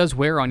 It does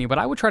wear on you. But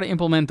I would try to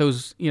implement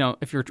those,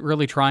 if you're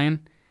really trying,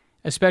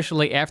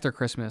 especially after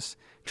Christmas,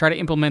 try to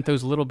implement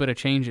those little bit of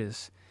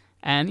changes.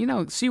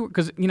 And, see,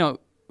 because,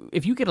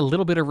 if you get a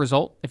little bit of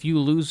result, if you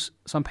lose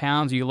some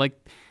pounds, or you like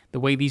the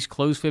way these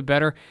clothes fit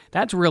better,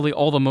 that's really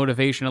all the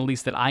motivation, at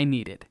least that I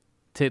needed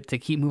to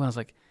keep moving. I was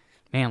like,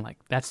 man, like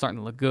that's starting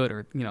to look good.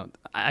 Or,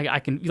 I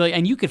can, like,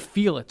 and you could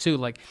feel it too.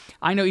 Like,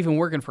 I know even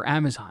working for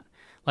Amazon,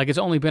 like it's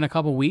only been a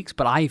couple weeks,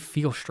 but I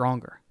feel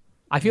stronger.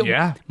 I feel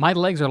my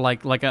legs are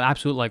like an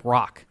absolute like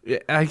rock. Yeah,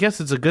 I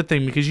guess it's a good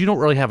thing because you don't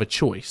really have a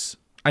choice.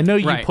 I know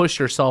you push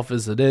yourself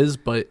as it is,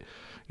 but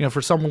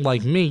for someone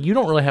like me, you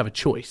don't really have a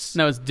choice.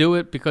 No, it's do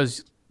it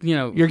because,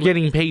 you're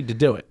getting paid to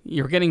do it.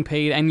 You're getting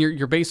paid, and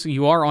you're basically,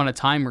 you are on a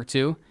timer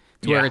too,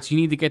 where you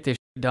need to get this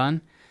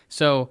done.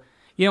 So,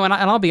 and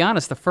I'll be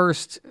honest,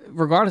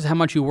 regardless of how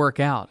much you work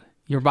out,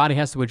 your body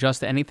has to adjust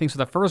to anything. So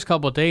the first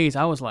couple of days,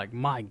 I was like,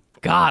 my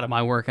God, am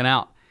I working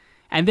out?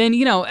 And then,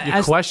 you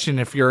question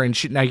if you're in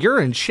shape. Now,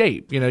 you're in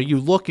shape. You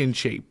look in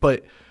shape,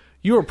 but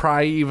you were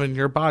probably even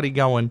your body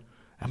going,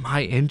 am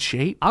I in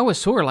shape? I was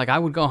sore. Like, I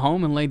would go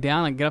home and lay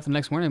down and get up the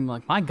next morning and be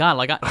like, my God.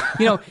 Like, again.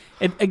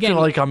 I feel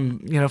like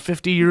I'm,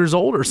 50 years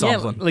old or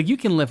something. Yeah, like, you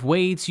can lift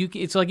weights.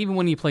 It's like even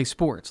when you play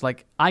sports.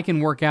 Like, I can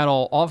work out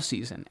all off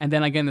season. And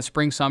then again, the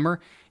spring, summer.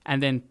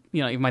 And then,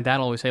 even my dad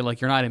always say, like,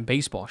 you're not in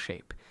baseball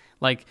shape.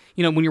 Like,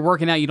 when you're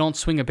working out, you don't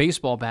swing a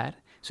baseball bat.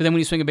 So then when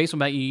you swing a baseball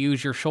bat, you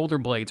use your shoulder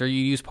blades or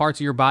you use parts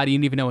of your body you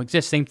didn't even know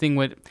exist. Same thing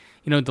with,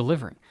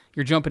 delivering.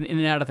 You're jumping in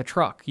and out of the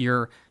truck.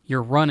 You're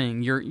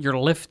running. You're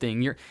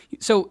lifting.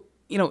 So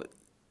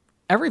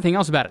everything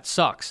else about it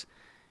sucks,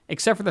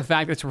 except for the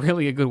fact that it's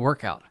really a good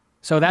workout.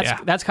 So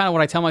that's kind of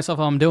what I tell myself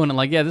I'm doing. And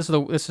like, this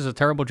is a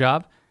terrible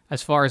job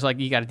as far as like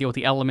you got to deal with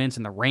the elements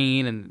and the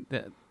rain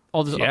and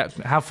I'll just Yeah,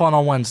 have fun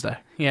on Wednesday.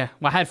 yeah.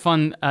 Well, I had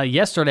fun.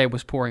 Yesterday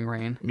was pouring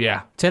rain.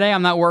 Yeah. Today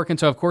I'm not working,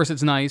 so of course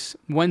it's nice.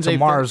 Wednesday,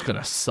 Tomorrow's going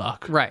to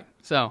suck. right?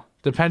 So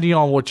Depending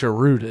on what your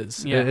route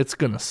is, Yeah. it's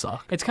going to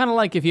suck. it's kind of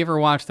like if you ever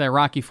watched that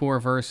Rocky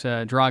IV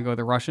versus Drago,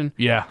 the Russian.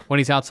 Yeah. When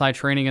he's outside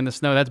training in the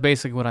snow, that's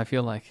basically what I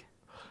feel like.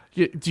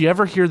 Do you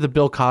ever hear the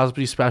Bill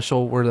Cosby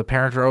special where the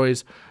parents are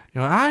always,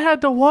 I had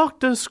to walk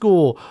to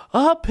school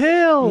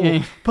uphill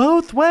Yeah.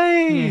 both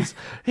ways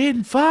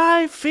in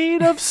 5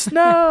 feet of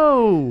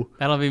snow?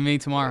 That'll be me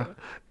tomorrow,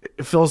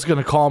 Phil's going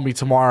to call me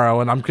tomorrow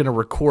and I'm going to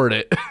record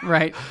it.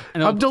 right?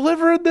 And I'm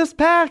delivering this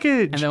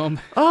package then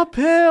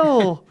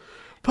uphill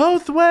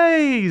both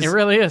ways. it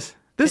really is.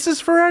 This is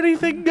for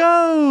anything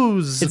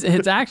goes.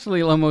 It's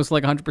actually almost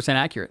like 100%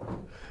 accurate.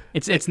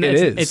 It's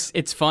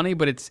is. funny,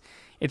 but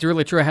it's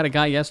really true. I had a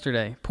guy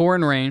yesterday,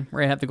 pouring rain,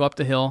 where I had to go up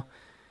the hill,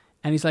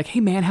 and he's like, "Hey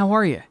man, how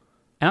are you?"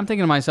 And I'm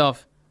thinking to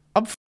myself,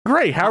 I'm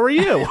great. How are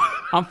you?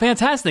 "I'm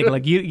fantastic."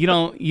 Like you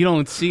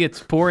don't see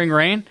it's pouring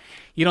rain.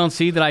 You don't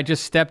see that I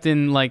just stepped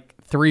in like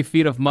 3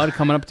 feet of mud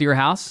coming up to your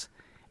house,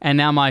 and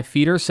now my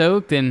feet are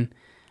soaked, and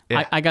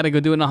Yeah. I got to go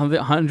do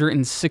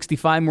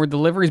 165 more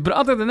deliveries. But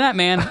other than that,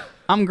 man,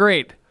 I'm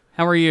great.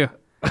 How are you?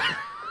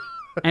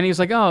 And he was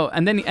like, "Oh,"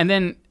 and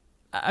then.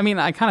 I mean,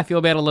 I kind of feel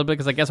bad a little bit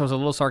because I guess I was a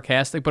little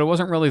sarcastic, but it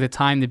wasn't really the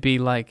time to be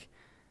like,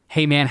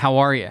 "Hey, man, how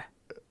are you?"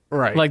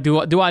 Right. Like, do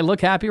I look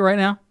happy right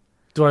now?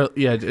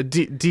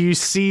 do you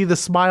see the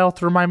smile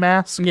through my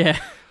mask? Yeah,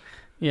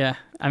 yeah.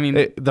 I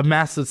mean, The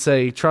masks that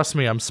say, "Trust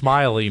me, I'm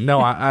smiley."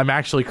 No, I'm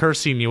actually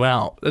cursing you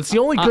out. That's the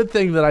only good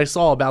thing that I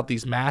saw about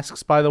these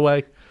masks, by the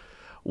way,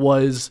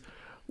 was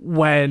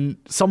when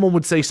someone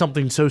would say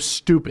something so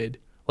stupid,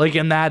 like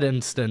in that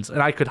instance,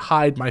 and I could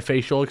hide my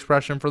facial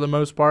expression for the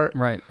most part.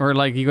 right. Or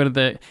like you go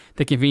to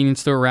the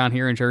convenience store around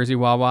here in Jersey,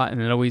 Wawa,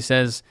 and it always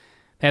says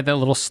they have that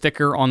little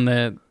sticker on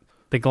the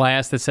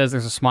glass that says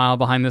there's a smile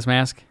behind this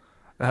mask.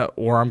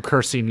 Or I'm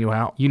cursing you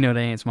out. You know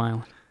they ain't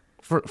smiling.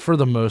 For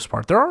the most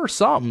part, there are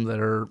some that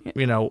are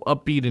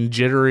upbeat and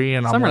jittery,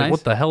 and I'm Some are like, nice.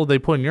 what the hell did they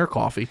put in your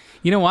coffee?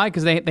 You know why?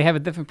 Because they have a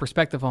different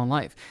perspective on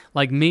life.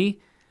 Like me,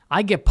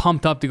 I get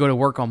pumped up to go to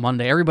work on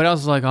Monday. Everybody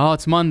else is like, "Oh,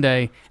 it's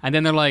Monday," and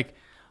then they're like,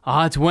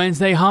 "Oh, it's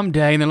Wednesday, hump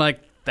day," and they're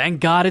like,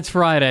 "Thank God it's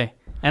Friday,"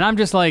 and I'm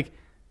just like,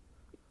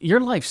 your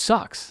life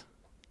sucks,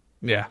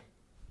 Yeah.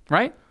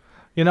 right?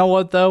 You know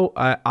what though?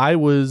 I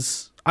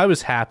was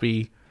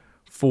happy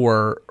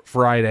for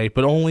Friday,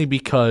 but only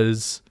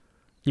because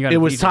You got it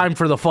was time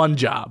for the fun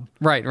job.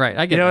 Right.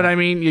 I get You know what that. I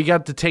mean? You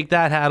got to take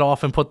that hat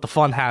off and put the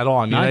fun hat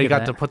on. I You get got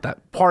that. to put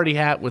that party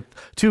hat with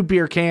 2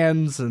 beer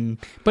cans and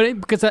But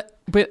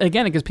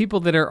again, because people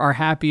that are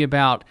happy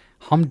about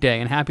hump day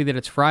and happy that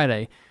it's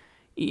Friday,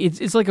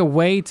 it's like a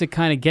way to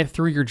kind of get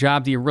through your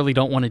job that you really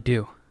don't want to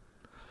do.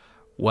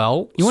 you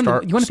wanna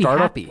start be start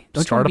happy. A, Don't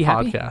you start wanna a be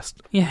happy? podcast.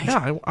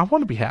 Yeah. I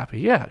want to be happy.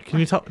 Yeah. Can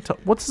you tell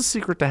what's the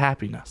secret to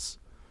happiness?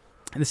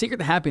 And the secret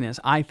to happiness,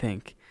 I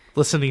think,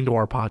 Listening to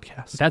our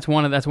podcast. that's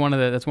one of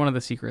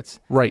the secrets.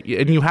 Right.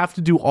 And you have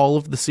to do all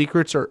of the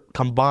secrets or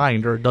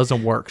combined or it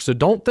doesn't work. So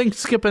don't think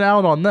skipping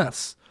out on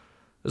this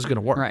is going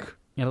to work. Right.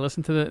 You got to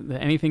listen to the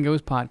Anything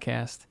Goes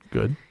podcast.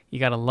 Good. You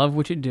got to love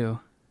what you do,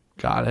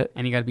 Got it.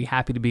 and you got to be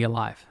happy to be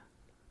alive.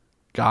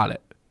 Got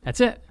it. That's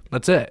it.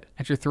 That's it.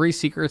 That's your 3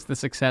 secrets to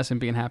success and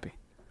being happy.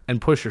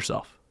 And push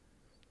yourself.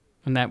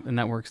 And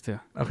that works too.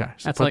 Okay.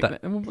 So That's put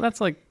like that. that's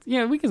like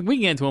we can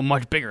get into a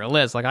much bigger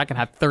list. Like I can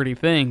have 30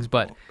 things,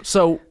 but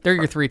So they're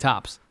your 3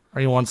 tops.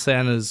 are you on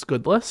Santa's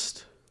good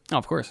list? Oh,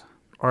 of course.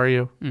 Are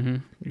you? Mm-hmm.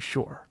 You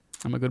sure?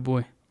 I'm a good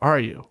boy. Are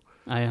you?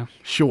 I am.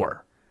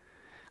 Sure.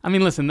 I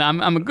mean, listen,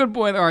 I'm a good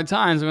boy. There are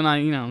times when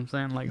I'm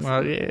saying like,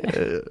 Well, yeah,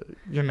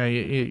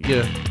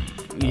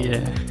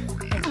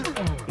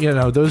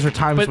 yeah, those are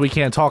times But- we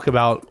can't talk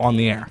about on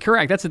the air.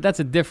 correct. That's a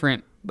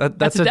different.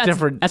 That's a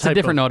different. That's a type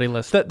different of- naughty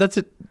list. That's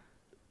it.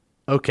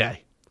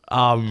 Okay.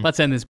 Let's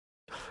end this.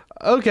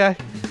 Okay.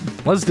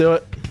 Let's do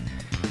it.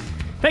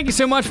 Thank you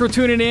so much for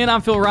tuning in.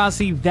 I'm Phil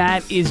Rossi.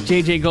 That is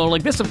JJ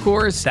Golick. This, of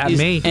course, That is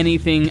me.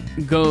 Anything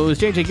Goes.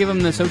 JJ, give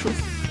them the socials.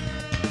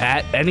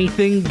 At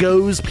Anything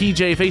Goes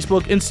PJ,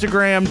 Facebook,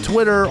 Instagram,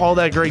 Twitter, all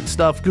that great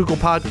stuff. Google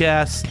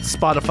Podcasts,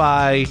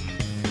 Spotify.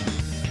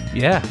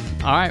 Yeah.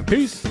 All right,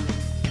 peace.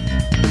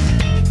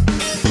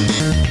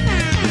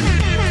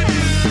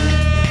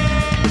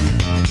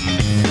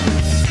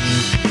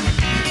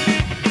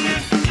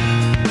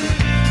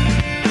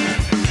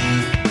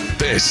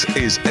 This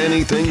is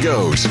Anything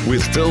Goes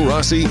with Phil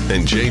Rossi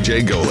and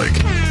JJ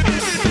Golick.